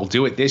know that they'll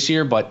do it this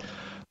year, but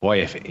boy,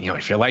 if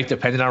your life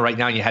depended on right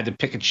now and you had to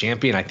pick a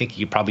champion, I think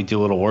you could probably do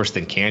a little worse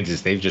than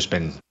Kansas. They've just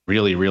been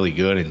really, really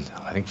good. And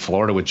I think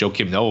Florida with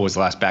Joakim Noah was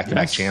the last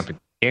back-to-back champion.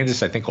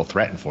 Kansas, I think, will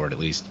threaten for it at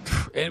least.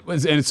 And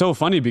it's so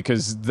funny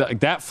because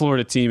that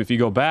Florida team, if you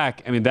go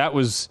back, I mean, that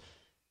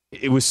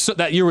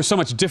year was so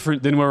much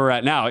different than where we're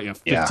at now.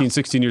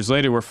 16 years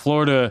later, where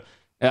Florida,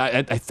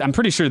 I'm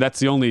pretty sure that's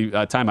the only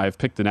time I've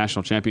picked the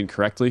national champion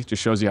correctly.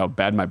 Just shows you how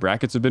bad my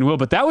brackets have been, Will.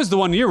 But that was the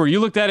one year where you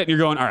looked at it and you're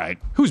going, all right,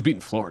 who's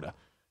beating Florida?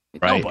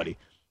 Right. Nobody.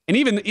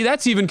 And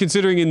that's even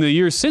considering in the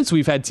years since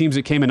we've had teams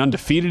that came in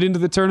undefeated into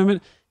the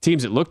tournament,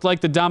 teams that looked like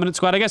the dominant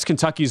squad. I guess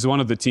Kentucky's one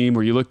of the team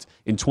where you looked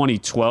in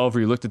 2012,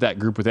 where you looked at that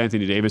group with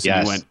Anthony Davis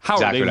and you went,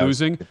 how are they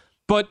losing?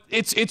 But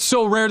it's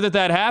so rare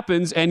that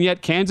happens, and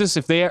yet Kansas,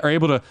 if they are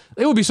able to,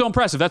 it would be so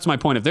impressive. That's my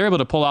point. If they're able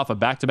to pull off a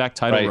back-to-back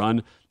title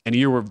run in a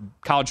year where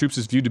college hoops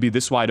is viewed to be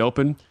this wide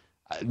open,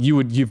 you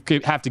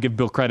have to give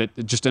Bill credit,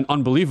 just an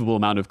unbelievable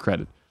amount of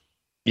credit.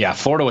 Yeah,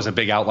 Florida was a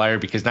big outlier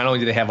because not only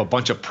did they have a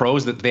bunch of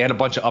pros, that they had a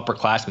bunch of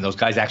upperclassmen. Those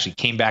guys actually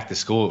came back to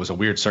school. It was a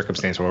weird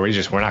circumstance where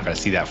we're not going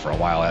to see that for a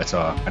while. That's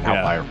an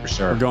outlier for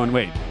sure. We're going,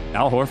 wait,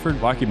 Al Horford,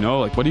 Joakim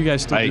Noah, what are you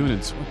guys still doing?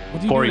 What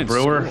are you Corey doing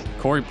Brewer.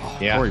 Corey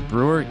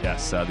Brewer,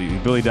 yes. The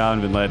Billy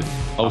Donovan-led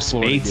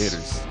Florida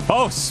Gators.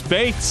 Oh,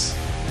 Spates.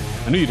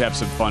 I knew you'd have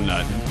some fun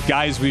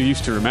guys we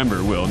used to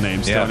remember, Will,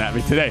 names thrown at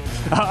me today.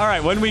 All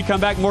right, when we come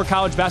back, more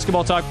college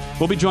basketball talk.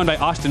 We'll be joined by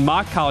Austin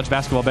Mock, college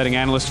basketball betting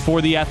analyst for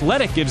The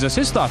Athletic, gives us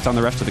his thoughts on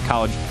the rest of the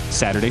college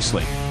Saturday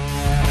slate.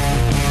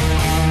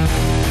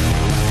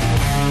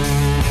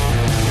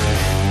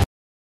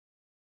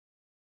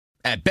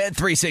 At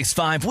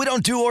Bet365, we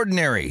don't do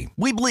ordinary.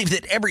 We believe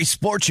that every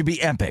sport should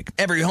be epic.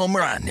 Every home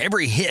run,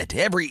 every hit,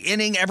 every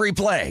inning, every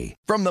play.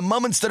 From the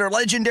moments that are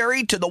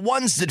legendary to the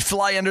ones that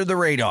fly under the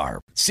radar.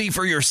 See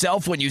for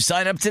yourself when you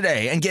sign up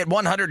today and get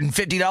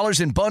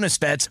 $150 in bonus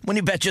bets when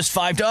you bet just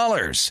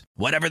 $5.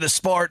 Whatever the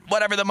sport,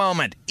 whatever the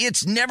moment,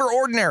 it's never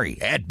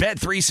ordinary at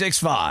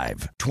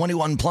Bet365.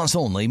 21 plus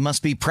only.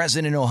 Must be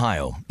present in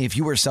Ohio. If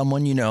you or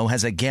someone you know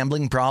has a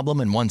gambling problem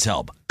and wants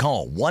help,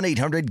 call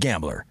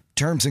 1-800-GAMBLER.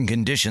 Terms and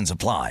conditions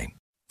apply.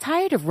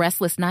 Tired of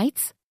restless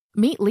nights?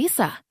 Meet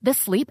Leesa, the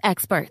sleep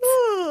experts.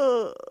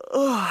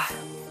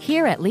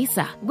 Here at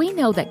Leesa, we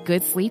know that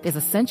good sleep is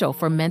essential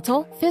for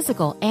mental,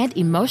 physical, and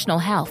emotional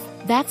health.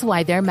 That's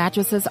why their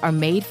mattresses are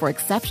made for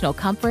exceptional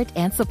comfort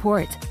and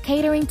support,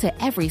 catering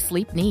to every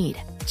sleep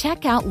need.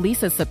 Check out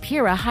Leesa's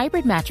Sapira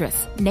Hybrid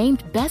Mattress,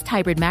 named Best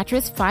Hybrid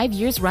Mattress 5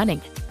 years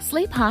running.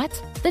 Sleep hot?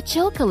 The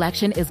Chill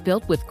Collection is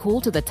built with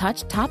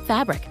cool-to-the-touch top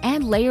fabric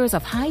and layers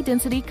of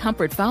high-density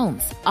comfort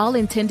foams, all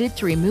intended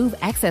to remove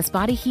excess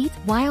body heat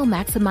while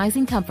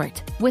maximizing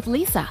comfort. With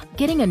Leesa,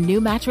 getting a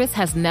new mattress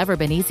has never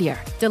been easier.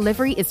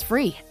 Delivery is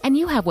free, and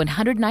you have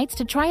 100 nights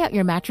to try out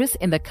your mattress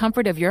in the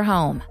comfort of your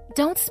home.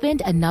 Don't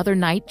spend another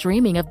night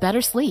dreaming of better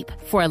sleep.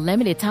 For a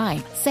limited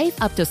time,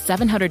 save up to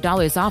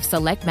 $700 off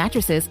select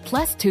mattresses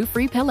plus 2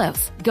 free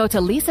pillows. Go to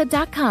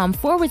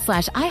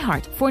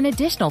leesa.com/iHeart for an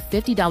additional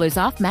 $50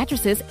 off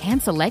mattresses and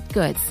select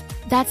goods.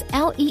 That's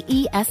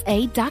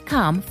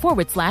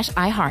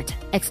LEESA.com/iHeart.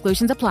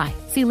 Exclusions apply.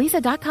 See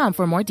leesa.com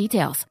for more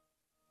details.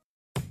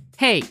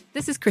 Hey,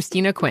 this is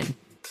Christina Quinn.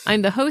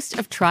 I'm the host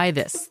of Try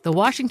This, the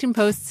Washington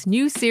Post's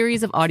new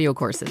series of audio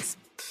courses.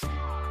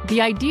 The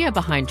idea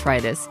behind Try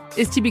This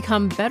is to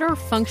become better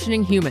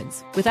functioning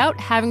humans without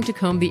having to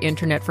comb the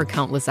internet for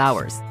countless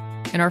hours.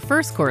 In our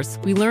first course,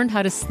 we learned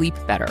how to sleep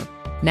better.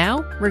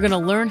 Now, we're going to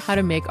learn how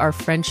to make our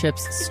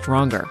friendships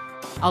stronger.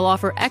 I'll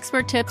offer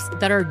expert tips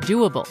that are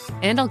doable,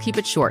 and I'll keep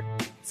it short.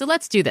 So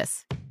let's do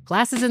this.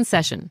 Class is in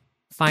session.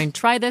 Find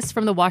Try This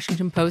from the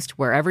Washington Post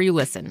wherever you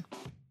listen.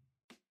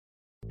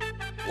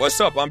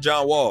 What's up? I'm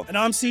John Wall. And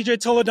I'm CJ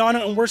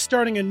Toledano, and we're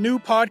starting a new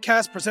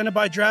podcast presented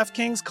by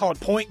DraftKings called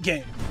Point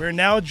Game. We're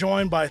now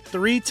joined by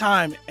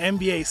 3-time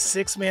NBA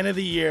Sixth Man of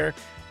the Year,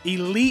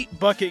 elite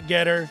bucket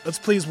getter. Let's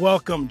please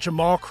welcome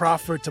Jamal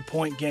Crawford to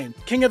Point Game.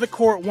 King of the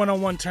Court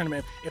one-on-one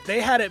tournament. If they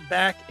had it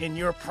back in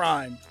your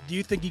prime, do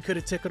you think you could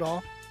have took it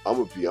all? I'm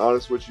going to be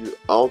honest with you.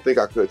 I don't think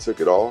I could have took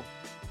it all,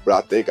 but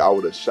I think I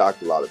would have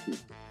shocked a lot of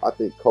people. I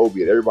think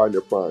Kobe and everybody in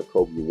their prime,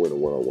 Kobe would win a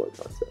one-on-one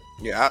contest.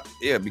 Yeah,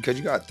 because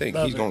you got to think,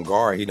 he's going to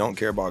guard. He don't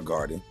care about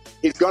guarding.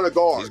 He's going to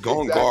guard. He's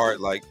going to guard.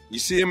 Like, you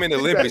see him in the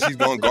Olympics, he's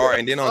going to guard.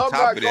 And then on top of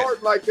that. I'm not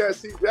guarding like that,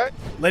 CJ.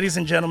 Ladies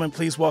and gentlemen,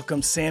 please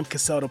welcome Sam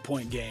Cassell to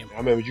Point Game. I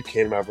remember you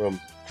came out from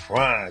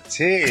crying,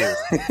 tears.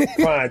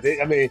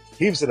 I mean,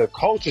 he was in a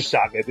culture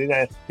shock. And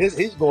then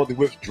he's going through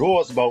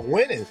withdrawals about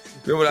winning.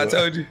 Remember what I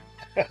told you?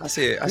 I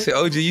said,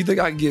 OG, you think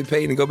I can get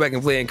paid and go back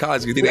and play in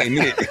college because it ain't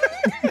it?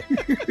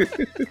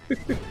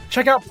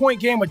 Check out Point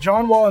Game with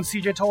John Wall and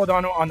CJ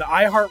Toledano on the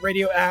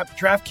iHeartRadio app,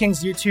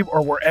 DraftKings YouTube,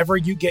 or wherever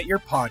you get your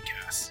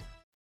podcasts.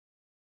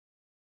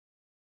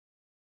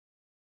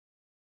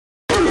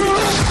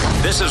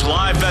 This is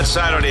Live Bet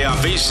Saturday on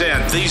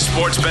VSiN, the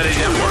Sports Betting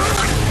Network.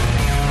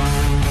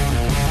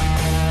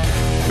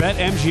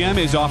 BetMGM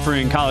is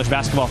offering college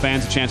basketball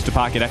fans a chance to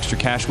pocket extra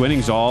cash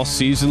winnings all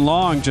season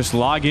long. Just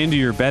log into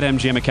your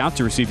BetMGM account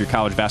to receive your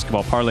college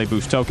basketball parlay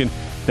boost token.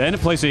 Then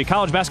place a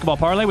college basketball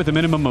parlay with a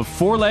minimum of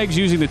 4 legs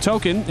using the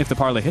token. If the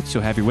parlay hits,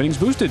 you'll have your winnings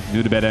boosted.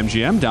 New to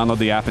BetMGM? Download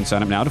the app and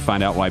sign up now to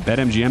find out why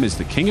BetMGM is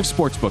the king of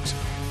sportsbooks.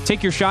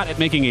 Take your shot at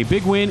making a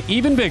big win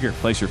even bigger.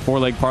 Place your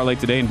 4-leg parlay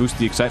today and boost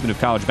the excitement of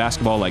college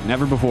basketball like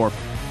never before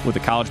with the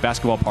college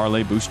basketball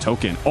parlay boost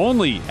token.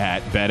 Only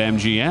at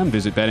BetMGM.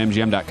 Visit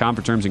BetMGM.com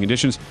for terms and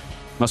conditions.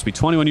 Must be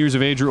 21 years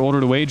of age or older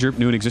to wager.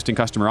 New and existing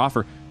customer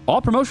offer.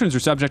 All promotions are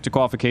subject to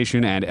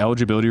qualification and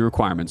eligibility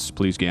requirements.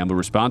 Please gamble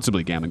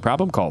responsibly. Gambling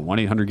problem? Call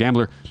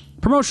 1-800-GAMBLER.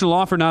 Promotional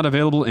offer not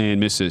available in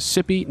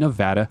Mississippi,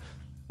 Nevada,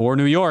 or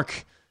New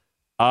York.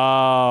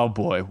 Oh,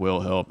 boy,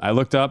 Will Hill. I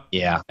looked up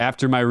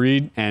after my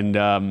read,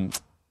 and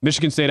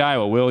Michigan State,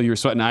 Iowa. Will, you were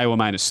sweating Iowa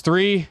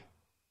 -3.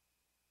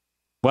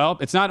 Well,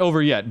 it's not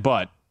over yet,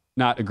 but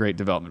not a great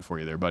development for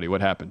you there, buddy.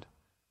 What happened?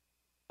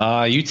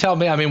 You tell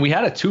me. I mean, we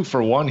had a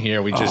 2-for-1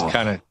 here. We just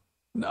kind of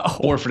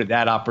forfeited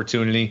that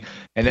opportunity.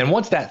 And then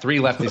once that 3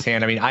 left his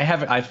hand, I mean,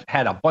 I've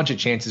had a bunch of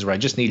chances where I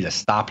just needed to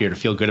stop here to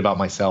feel good about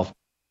myself.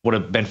 Would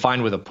have been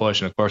fine with a push,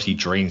 and of course he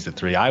drains the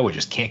 3. Iowa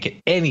just can't get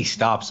any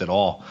stops at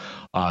all.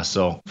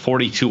 So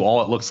 42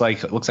 all it looks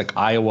like. It looks like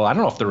Iowa. I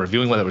don't know if they're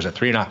reviewing whether it was a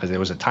 3 or not because there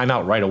was a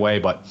timeout right away,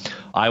 but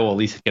Iowa will at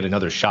least get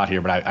another shot here.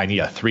 But I need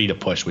a 3 to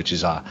push, which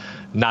is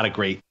not a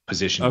great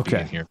position to be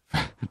in here.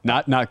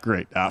 Not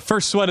great.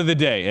 First sweat of the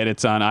day, and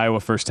it's on Iowa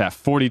first half,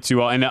 42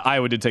 all. And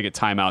Iowa did take a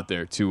timeout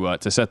there to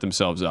set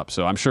themselves up.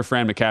 So I'm sure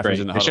Fran McCaffrey's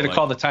in the huddle. They should have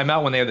called the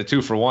timeout when they had the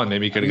 2-for-1.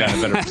 Maybe he could have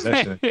gotten a better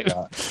position.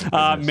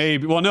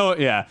 Maybe. Well, no,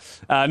 yeah.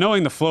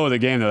 Knowing the flow of the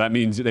game, though, that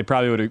means they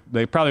probably would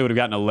have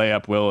gotten a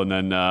layup, Will, and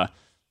then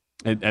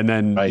And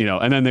then,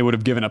 and then they would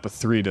have given up a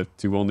 3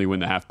 to only win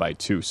the half by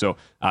 2. So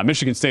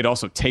Michigan State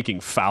also taking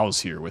fouls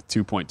here with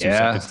 2.2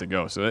 seconds to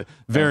go. So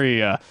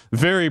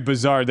very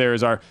bizarre there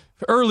as our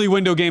early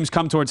window games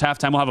come towards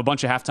halftime. We'll have a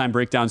bunch of halftime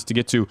breakdowns to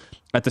get to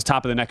at the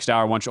top of the next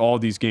hour once all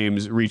these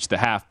games reach the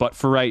half. But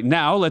for right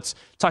now, let's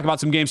talk about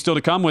some games still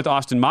to come with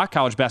Austin Mock,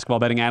 college basketball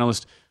betting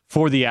analyst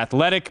for The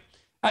Athletic.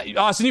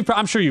 Austin,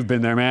 I'm sure you've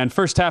been there, man.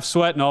 First half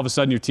sweat, and all of a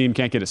sudden your team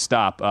can't get a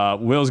stop.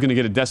 Will's going to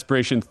get a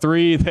desperation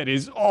 3 that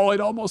is, it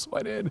almost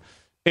went in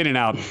and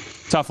out.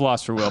 Tough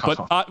loss for Will.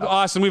 But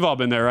Austin, we've all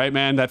been there, right,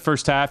 man? That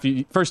first half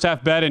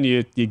bet, and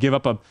you give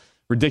up a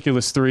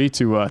ridiculous 3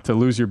 to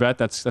lose your bet.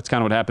 That's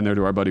kind of what happened there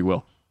to our buddy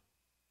Will.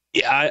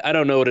 Yeah, I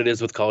don't know what it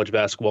is with college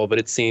basketball, but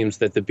it seems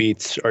that the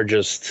beats are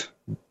just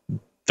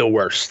the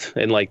worst,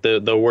 and like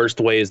the worst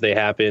ways they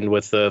happen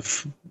with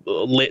the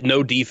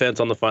no defense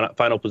on the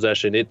final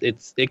possession.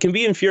 It can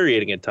be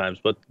infuriating at times,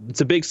 but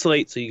it's a big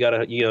slate, so you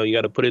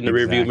gotta put it in the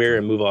rearview mirror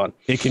and move on.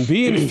 It can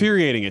be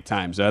infuriating at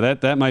times.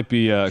 That might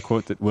be a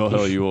quote that Will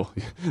Hill you will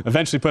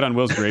eventually put on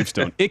Will's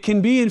gravestone. It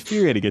can be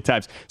infuriating at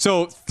times.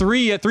 So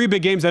three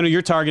big games I know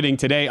you're targeting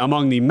today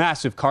among the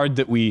massive card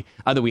that we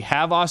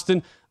have,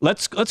 Austin.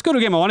 Let's go to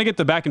a game. I want to get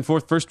the back and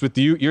forth first with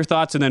you, your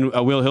thoughts, and then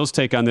Will Hill's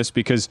take on this,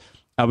 because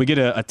we get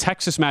a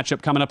Texas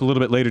matchup coming up a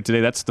little bit later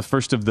today. That's the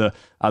first of the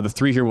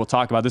 3 here we'll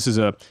talk about. This is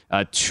a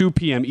 2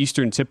 p.m.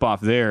 Eastern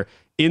tip-off there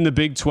in the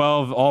Big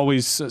 12.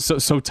 Always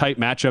so tight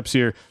matchups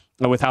here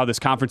with how this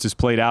conference is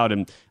played out.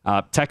 And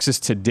Texas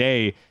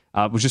today,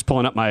 was just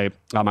pulling up my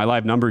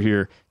live number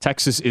here.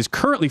 Texas is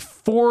currently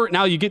 4.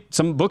 Now you get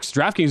some books.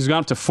 DraftKings has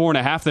gone up to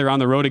 4.5 there on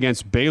the road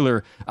against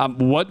Baylor.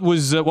 What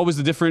was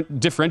the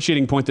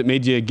differentiating point that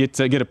made you get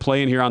a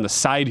play in here on the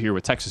side here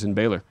with Texas and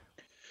Baylor?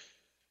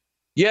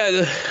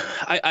 Yeah,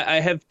 I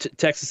have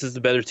Texas as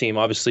the better team.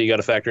 Obviously, you got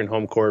to factor in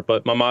home court,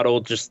 but my model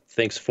just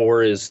thinks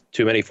 4 is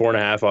too many.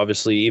 4.5,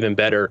 obviously, even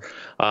better.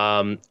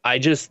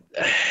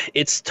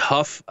 It's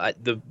tough.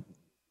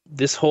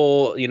 This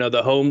whole,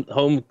 the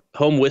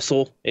home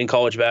whistle in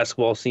college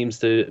basketball seems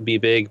to be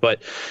big,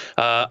 but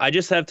I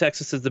just have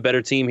Texas as the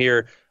better team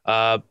here.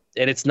 And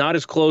it's not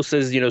as close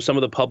as, some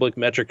of the public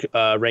metric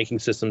ranking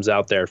systems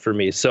out there for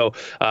me. So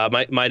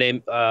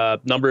my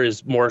number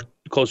is more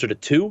closer to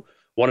 2.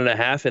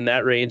 1.5 in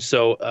that range.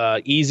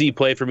 So easy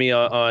play for me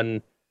on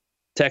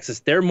Texas.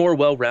 They're more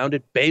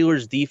well-rounded.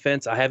 Baylor's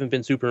defense, I haven't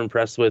been super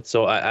impressed with.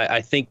 So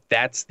I think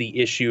that's the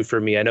issue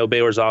for me. I know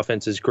Baylor's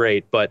offense is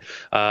great, but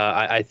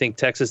I think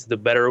Texas is the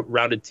better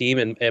rounded team.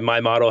 And my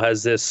model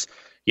has this,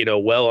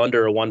 well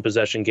under a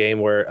 1-possession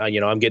game where,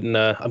 I'm getting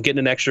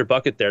an extra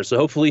bucket there. So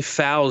hopefully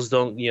fouls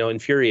don't,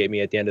 infuriate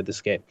me at the end of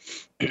this game.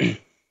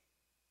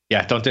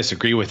 Yeah, don't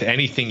disagree with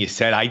anything you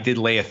said. I did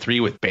lay a 3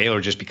 with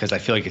Baylor just because I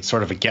feel like it's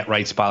sort of a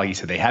get-right spot. Like you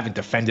said, they haven't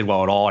defended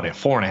well at all. And at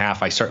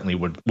 4.5, I certainly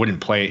wouldn't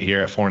play it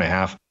here. At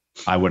 4.5,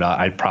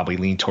 I'd probably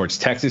lean towards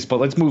Texas. But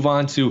let's move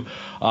on to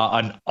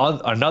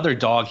another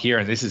dog here,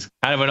 and this is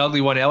kind of an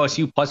ugly one.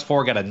 LSU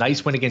 +4 got a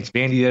nice win against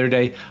Vandy the other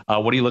day.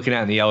 What are you looking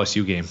at in the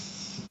LSU game?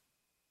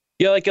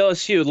 Yeah, like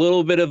LSU, a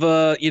little bit of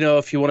a,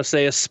 if you want to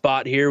say a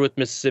spot here with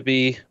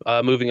Mississippi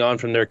moving on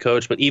from their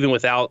coach, but even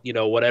without,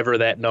 whatever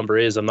that number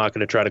is, I'm not going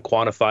to try to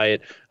quantify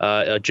it,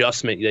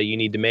 adjustment that you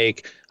need to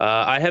make.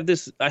 I have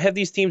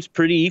these teams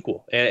pretty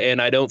equal,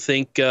 and I don't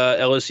think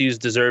LSU is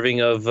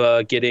deserving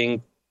of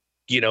getting,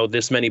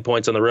 this many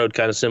points on the road,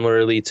 kind of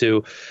similarly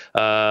to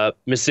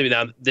Mississippi.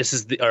 Now,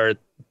 or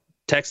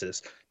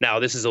Texas. Now,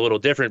 this is a little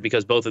different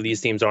because both of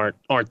these teams aren't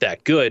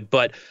that good,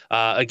 but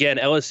again,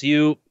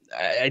 LSU,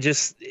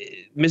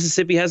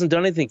 Mississippi hasn't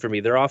done anything for me.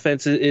 Their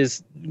offense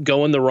is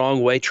going the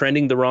wrong way,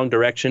 trending the wrong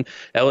direction.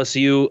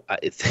 LSU,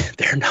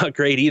 they're not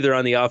great either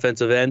on the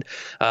offensive end,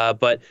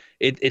 but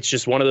it's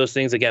just one of those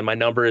things. Again, my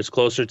number is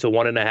closer to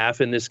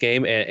 1.5 in this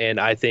game, and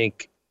I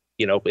think,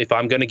 if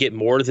I'm going to get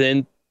more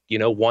than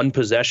 1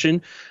 possession,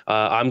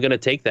 I'm going to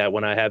take that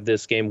when I have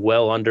this game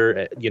well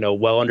under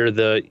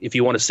the, if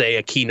you want to say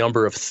a key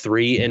number of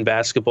 3 in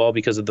basketball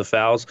because of the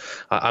fouls,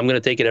 I'm going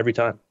to take it every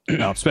time.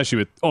 Especially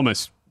with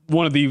almost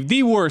one of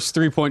the worst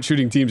 3-point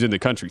shooting teams in the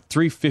country,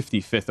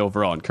 355th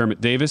overall. And Kermit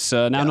Davis,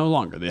 no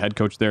longer the head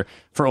coach there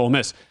for Ole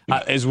Miss.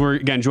 As we're,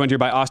 again, joined here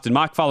by Austin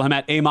Mock. Follow him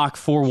at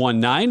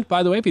AMock419,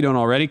 by the way, if you don't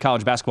already,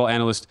 college basketball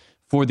analyst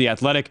for The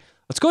Athletic.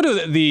 Let's go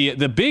to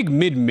the big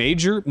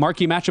mid-major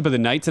marquee matchup of the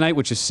night tonight,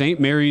 which is St.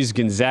 Mary's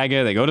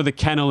Gonzaga. They go to the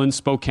Kennel in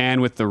Spokane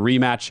with the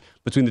rematch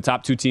between the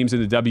top 2 teams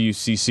in the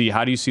WCC.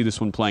 How do you see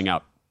this one playing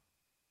out?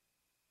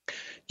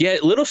 Yeah,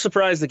 a little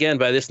surprised again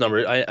by this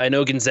number. I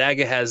know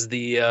Gonzaga has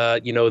the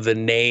the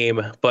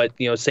name, but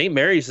St.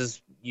 Mary's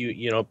is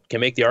can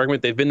make the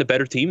argument they've been the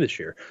better team this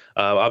year.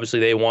 Obviously,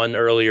 they won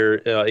earlier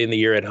in the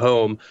year at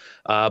home,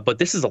 but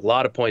this is a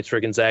lot of points for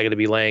Gonzaga to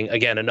be laying.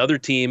 Again, another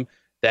team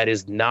that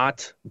is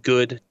not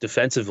good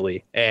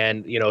defensively,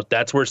 and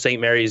that's where St.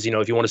 Mary's,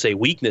 if you want to say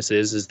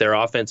weaknesses, is their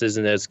offense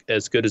isn't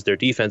as good as their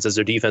defense, as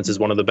their defense is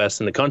one of the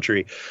best in the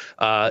country.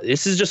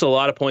 This is just a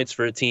lot of points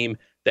for a team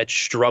that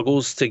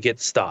struggles to get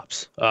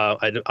stops.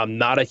 I'm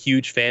not a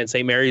huge fan.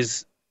 St.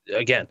 Mary's,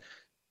 again,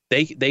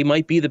 they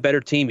might be the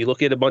better team. You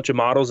look at a bunch of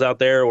models out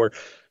there, or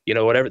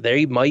whatever,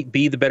 they might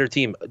be the better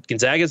team.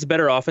 Gonzaga's a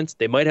better offense.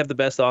 They might have the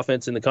best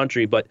offense in the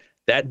country, but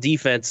that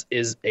defense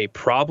is a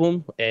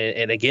problem.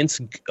 And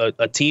against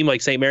a team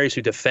like St. Mary's,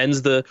 who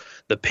defends the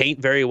paint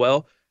very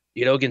well,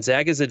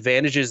 Gonzaga's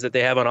advantages that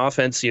they have on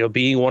offense,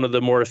 being one of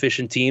the more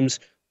efficient teams,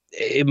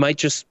 it might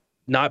just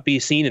not be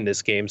seen in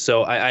this game.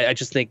 So I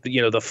just think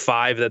the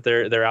 5 that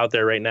they're out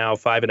there right now,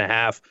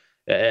 5.5.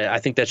 I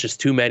think that's just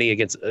too many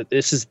against.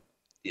 This is.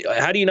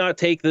 How do you not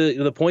take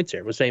the points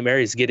here with St.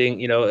 Mary's getting,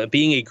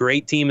 being a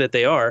great team that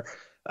they are?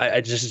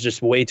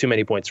 Just way too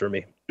many points for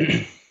me.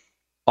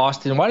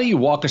 Austin, why don't you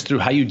walk us through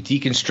how you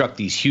deconstruct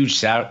these huge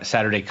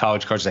Saturday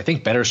college cards? I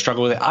think bettors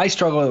struggle with it. I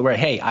struggle with it where,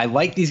 hey, I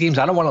like these games.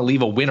 I don't want to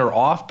leave a winner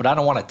off, but I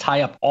don't want to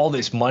tie up all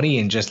this money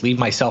and just leave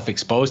myself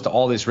exposed to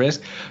all this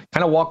risk.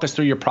 Kind of walk us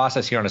through your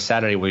process here on a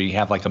Saturday where you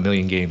have like a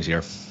million games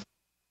here.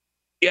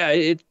 Yeah,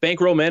 it's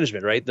bankroll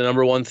management, right? The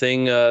number one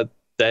thing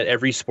that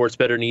every sports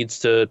bettor needs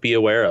to be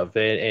aware of.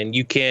 And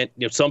you can't,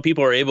 some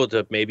people are able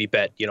to maybe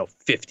bet,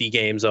 50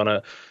 games on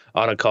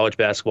a college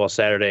basketball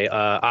Saturday.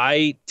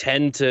 I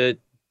tend to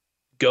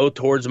go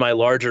towards my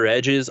larger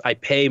edges. I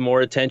pay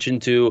more attention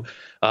to,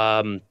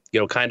 kind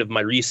of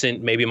my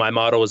recent, maybe my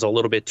model is a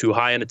little bit too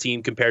high on a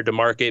team compared to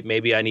market.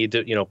 Maybe I need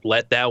to,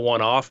 let that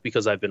one off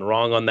because I've been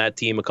wrong on that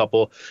team a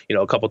couple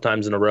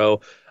times in a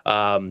row.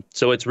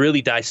 So it's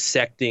really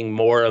dissecting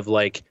more of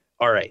like,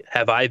 all right,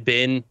 have I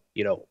been,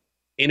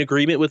 in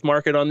agreement with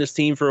market on this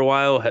team for a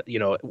while?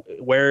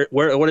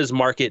 What has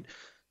market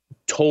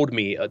told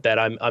me that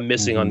I'm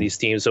missing on these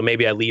teams? So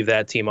maybe I leave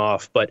that team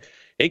off, but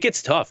it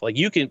gets tough. Like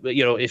you can,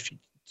 if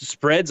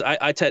spreads,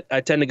 I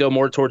tend to go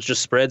more towards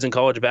just spreads in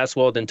college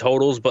basketball than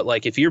totals. But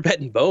like, if you're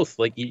betting both,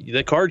 like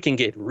the card can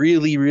get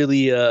really,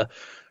 really,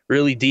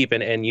 really deep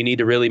and you need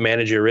to really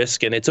manage your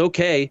risk. And it's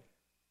okay.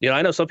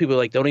 I know some people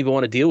like don't even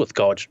want to deal with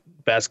college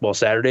basketball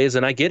Saturdays,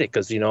 and I get it.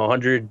 'Cause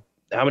 100,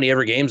 how many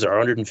ever games are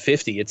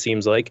 150? It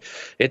seems like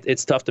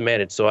it's tough to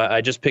manage. So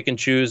I just pick and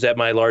choose at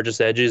my largest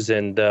edges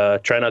and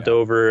try not to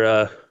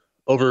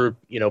over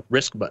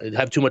risk,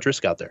 have too much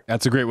risk out there.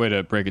 That's a great way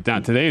to break it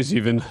down. Today is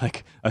even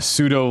like a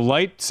pseudo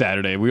light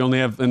Saturday. We only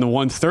have in the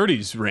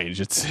 130s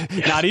range. It's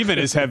not even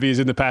as heavy as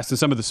in the past. And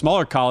some of the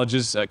smaller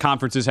colleges,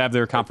 conferences have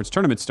their conference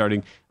tournaments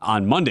starting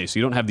on Monday. So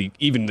you don't have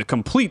even the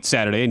complete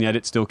Saturday, and yet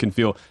it still can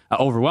feel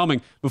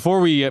overwhelming.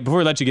 Before we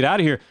let you get out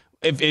of here,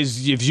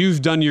 if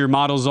you've done your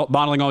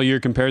modeling all year,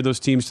 compared those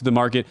teams to the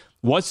market,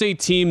 what's a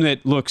team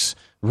that looks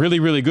really,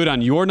 really good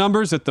on your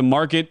numbers that the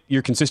market,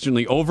 you're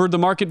consistently over the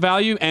market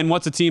value? And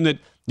what's a team that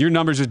your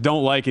numbers just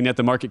don't like and yet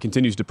the market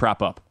continues to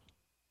prop up?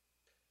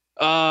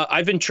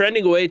 I've been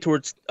trending away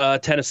towards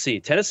Tennessee.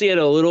 Tennessee had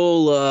a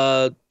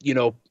little,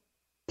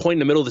 point in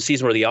the middle of the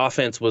season where the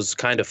offense was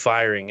kind of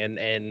firing.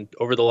 And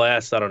over the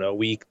last,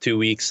 week, 2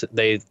 weeks,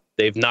 they've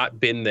not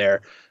been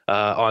there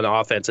on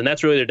offense. And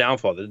that's really their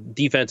downfall. The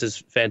defense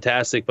is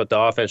fantastic, but the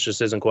offense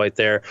just isn't quite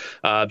there.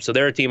 So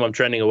they're a team I'm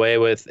trending away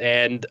with.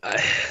 And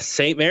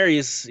St.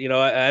 Mary's,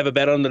 I have a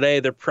bet on today.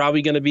 They're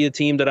probably going to be a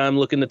team that I'm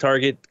looking to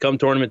target come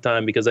tournament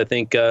time because I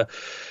think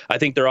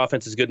their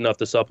offense is good enough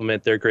to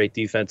supplement their great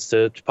defense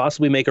to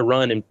possibly make a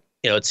run. And,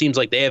 it seems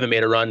like they haven't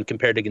made a run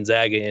compared to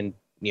Gonzaga in,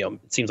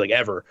 it seems like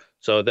ever.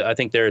 So I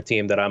think they're a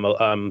team that I'm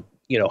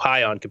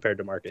high on compared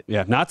to market.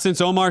 Yeah, not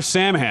since Omar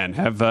Samhan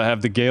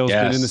have the Gales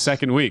been in the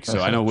second week. So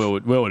I know Will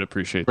would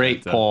appreciate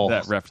great that, poll.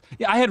 That reference.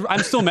 Yeah, I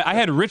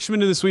had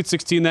Richmond in the Sweet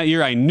 16 that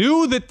year. I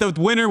knew that the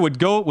winner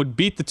would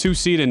beat the 2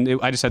 seed, and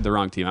I just had the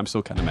wrong team. I'm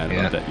still kind of mad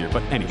about that year.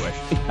 But anyway,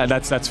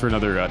 that's for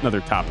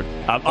another topic.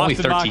 Only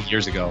 13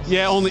 years ago.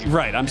 Yeah, only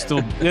right. I'm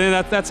still.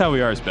 That's how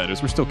we are as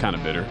bettors. We're still kind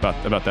of bitter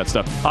about that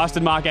stuff.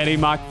 Austin Mock at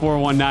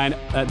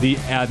AMock419,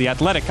 the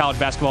Athletic college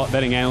basketball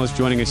betting analyst,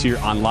 joining us here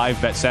on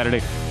Live Bet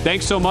Saturday.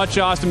 Thanks so much,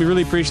 Austin. We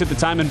really appreciate the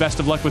time and best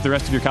of luck with the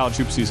rest of your college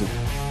hoop season.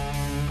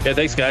 Yeah,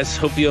 thanks, guys.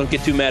 Hope you don't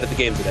get too mad at the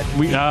game today.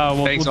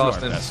 Thanks, we'll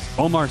Austin.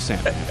 Omar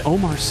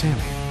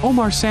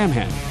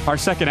Samhan. Our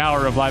second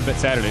hour of Live Bet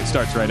Saturday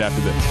starts right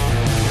after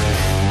this.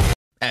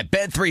 At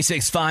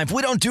Bet365,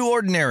 we don't do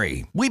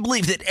ordinary. We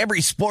believe that every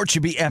sport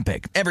should be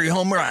epic. Every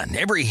home run,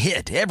 every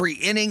hit, every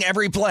inning,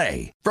 every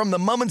play. From the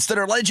moments that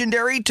are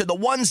legendary to the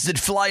ones that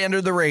fly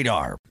under the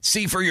radar.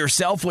 See for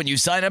yourself when you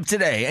sign up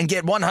today and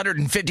get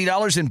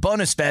 $150 in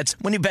bonus bets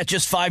when you bet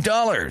just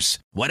 $5.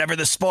 Whatever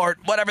the sport,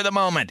 whatever the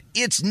moment,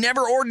 it's never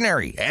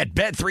ordinary at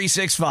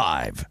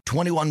Bet365.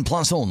 21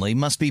 plus only.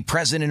 Must be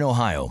present in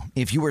Ohio.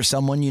 If you or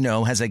someone you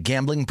know has a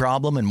gambling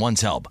problem and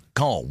wants help,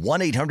 call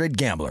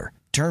 1-800-GAMBLER.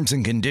 Terms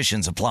and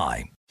conditions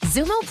apply.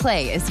 Xumo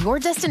Play is your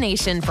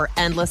destination for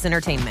endless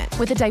entertainment.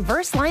 With a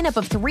diverse lineup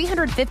of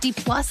 350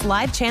 plus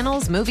live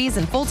channels, movies,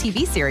 and full TV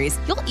series,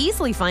 you'll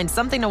easily find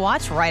something to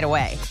watch right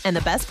away. And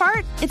the best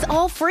part? It's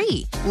all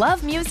free.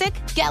 Love music?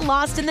 Get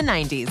lost in the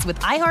 90s with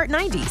iHeart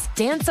 90s,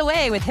 dance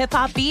away with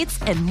hip-hop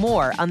beats, and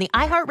more on the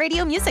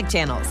iHeartRadio music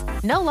channels.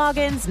 No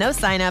logins, no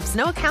signups,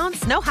 no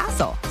accounts, no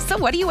hassle. So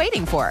what are you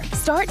waiting for?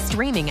 Start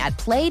streaming at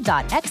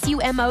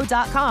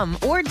play.xumo.com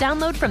or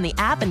download from the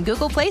app and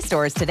Google Play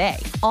stores today.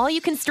 All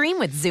you can stream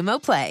with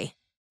Xumo Play.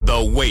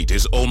 The wait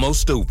is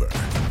almost over.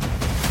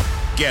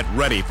 Get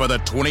ready for the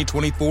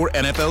 2024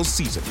 NFL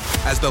season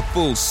as the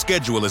full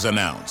schedule is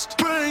announced.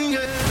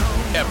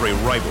 Every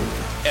rivalry,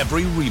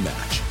 every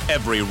rematch,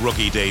 every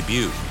rookie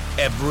debut,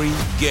 every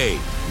game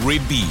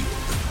revealed.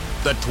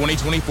 The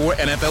 2024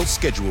 NFL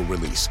schedule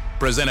release,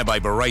 presented by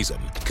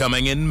Verizon,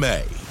 coming in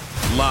May.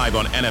 Live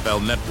on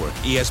NFL Network,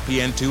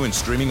 ESPN2, and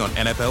streaming on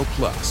NFL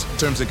Plus.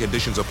 Terms and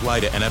conditions apply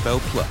to NFL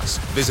Plus.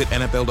 Visit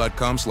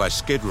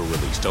NFL.com/schedule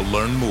release to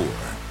learn more.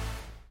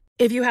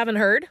 If you haven't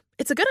heard,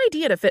 it's a good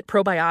idea to fit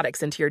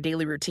probiotics into your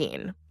daily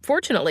routine.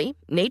 Fortunately,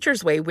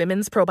 Nature's Way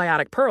Women's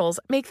Probiotic Pearls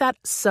make that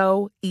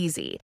so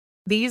easy.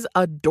 These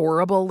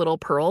adorable little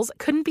pearls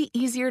couldn't be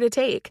easier to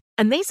take,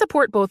 and they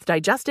support both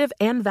digestive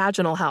and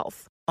vaginal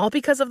health. All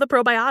because of the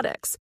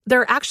probiotics. There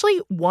are actually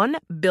 1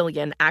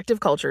 billion active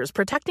cultures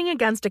protecting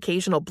against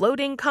occasional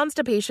bloating,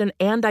 constipation,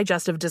 and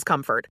digestive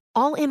discomfort,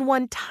 all in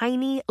one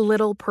tiny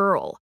little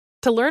pearl.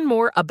 To learn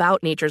more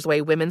about Nature's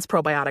Way Women's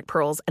Probiotic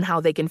Pearls and how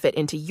they can fit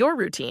into your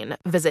routine,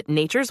 visit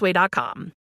naturesway.com.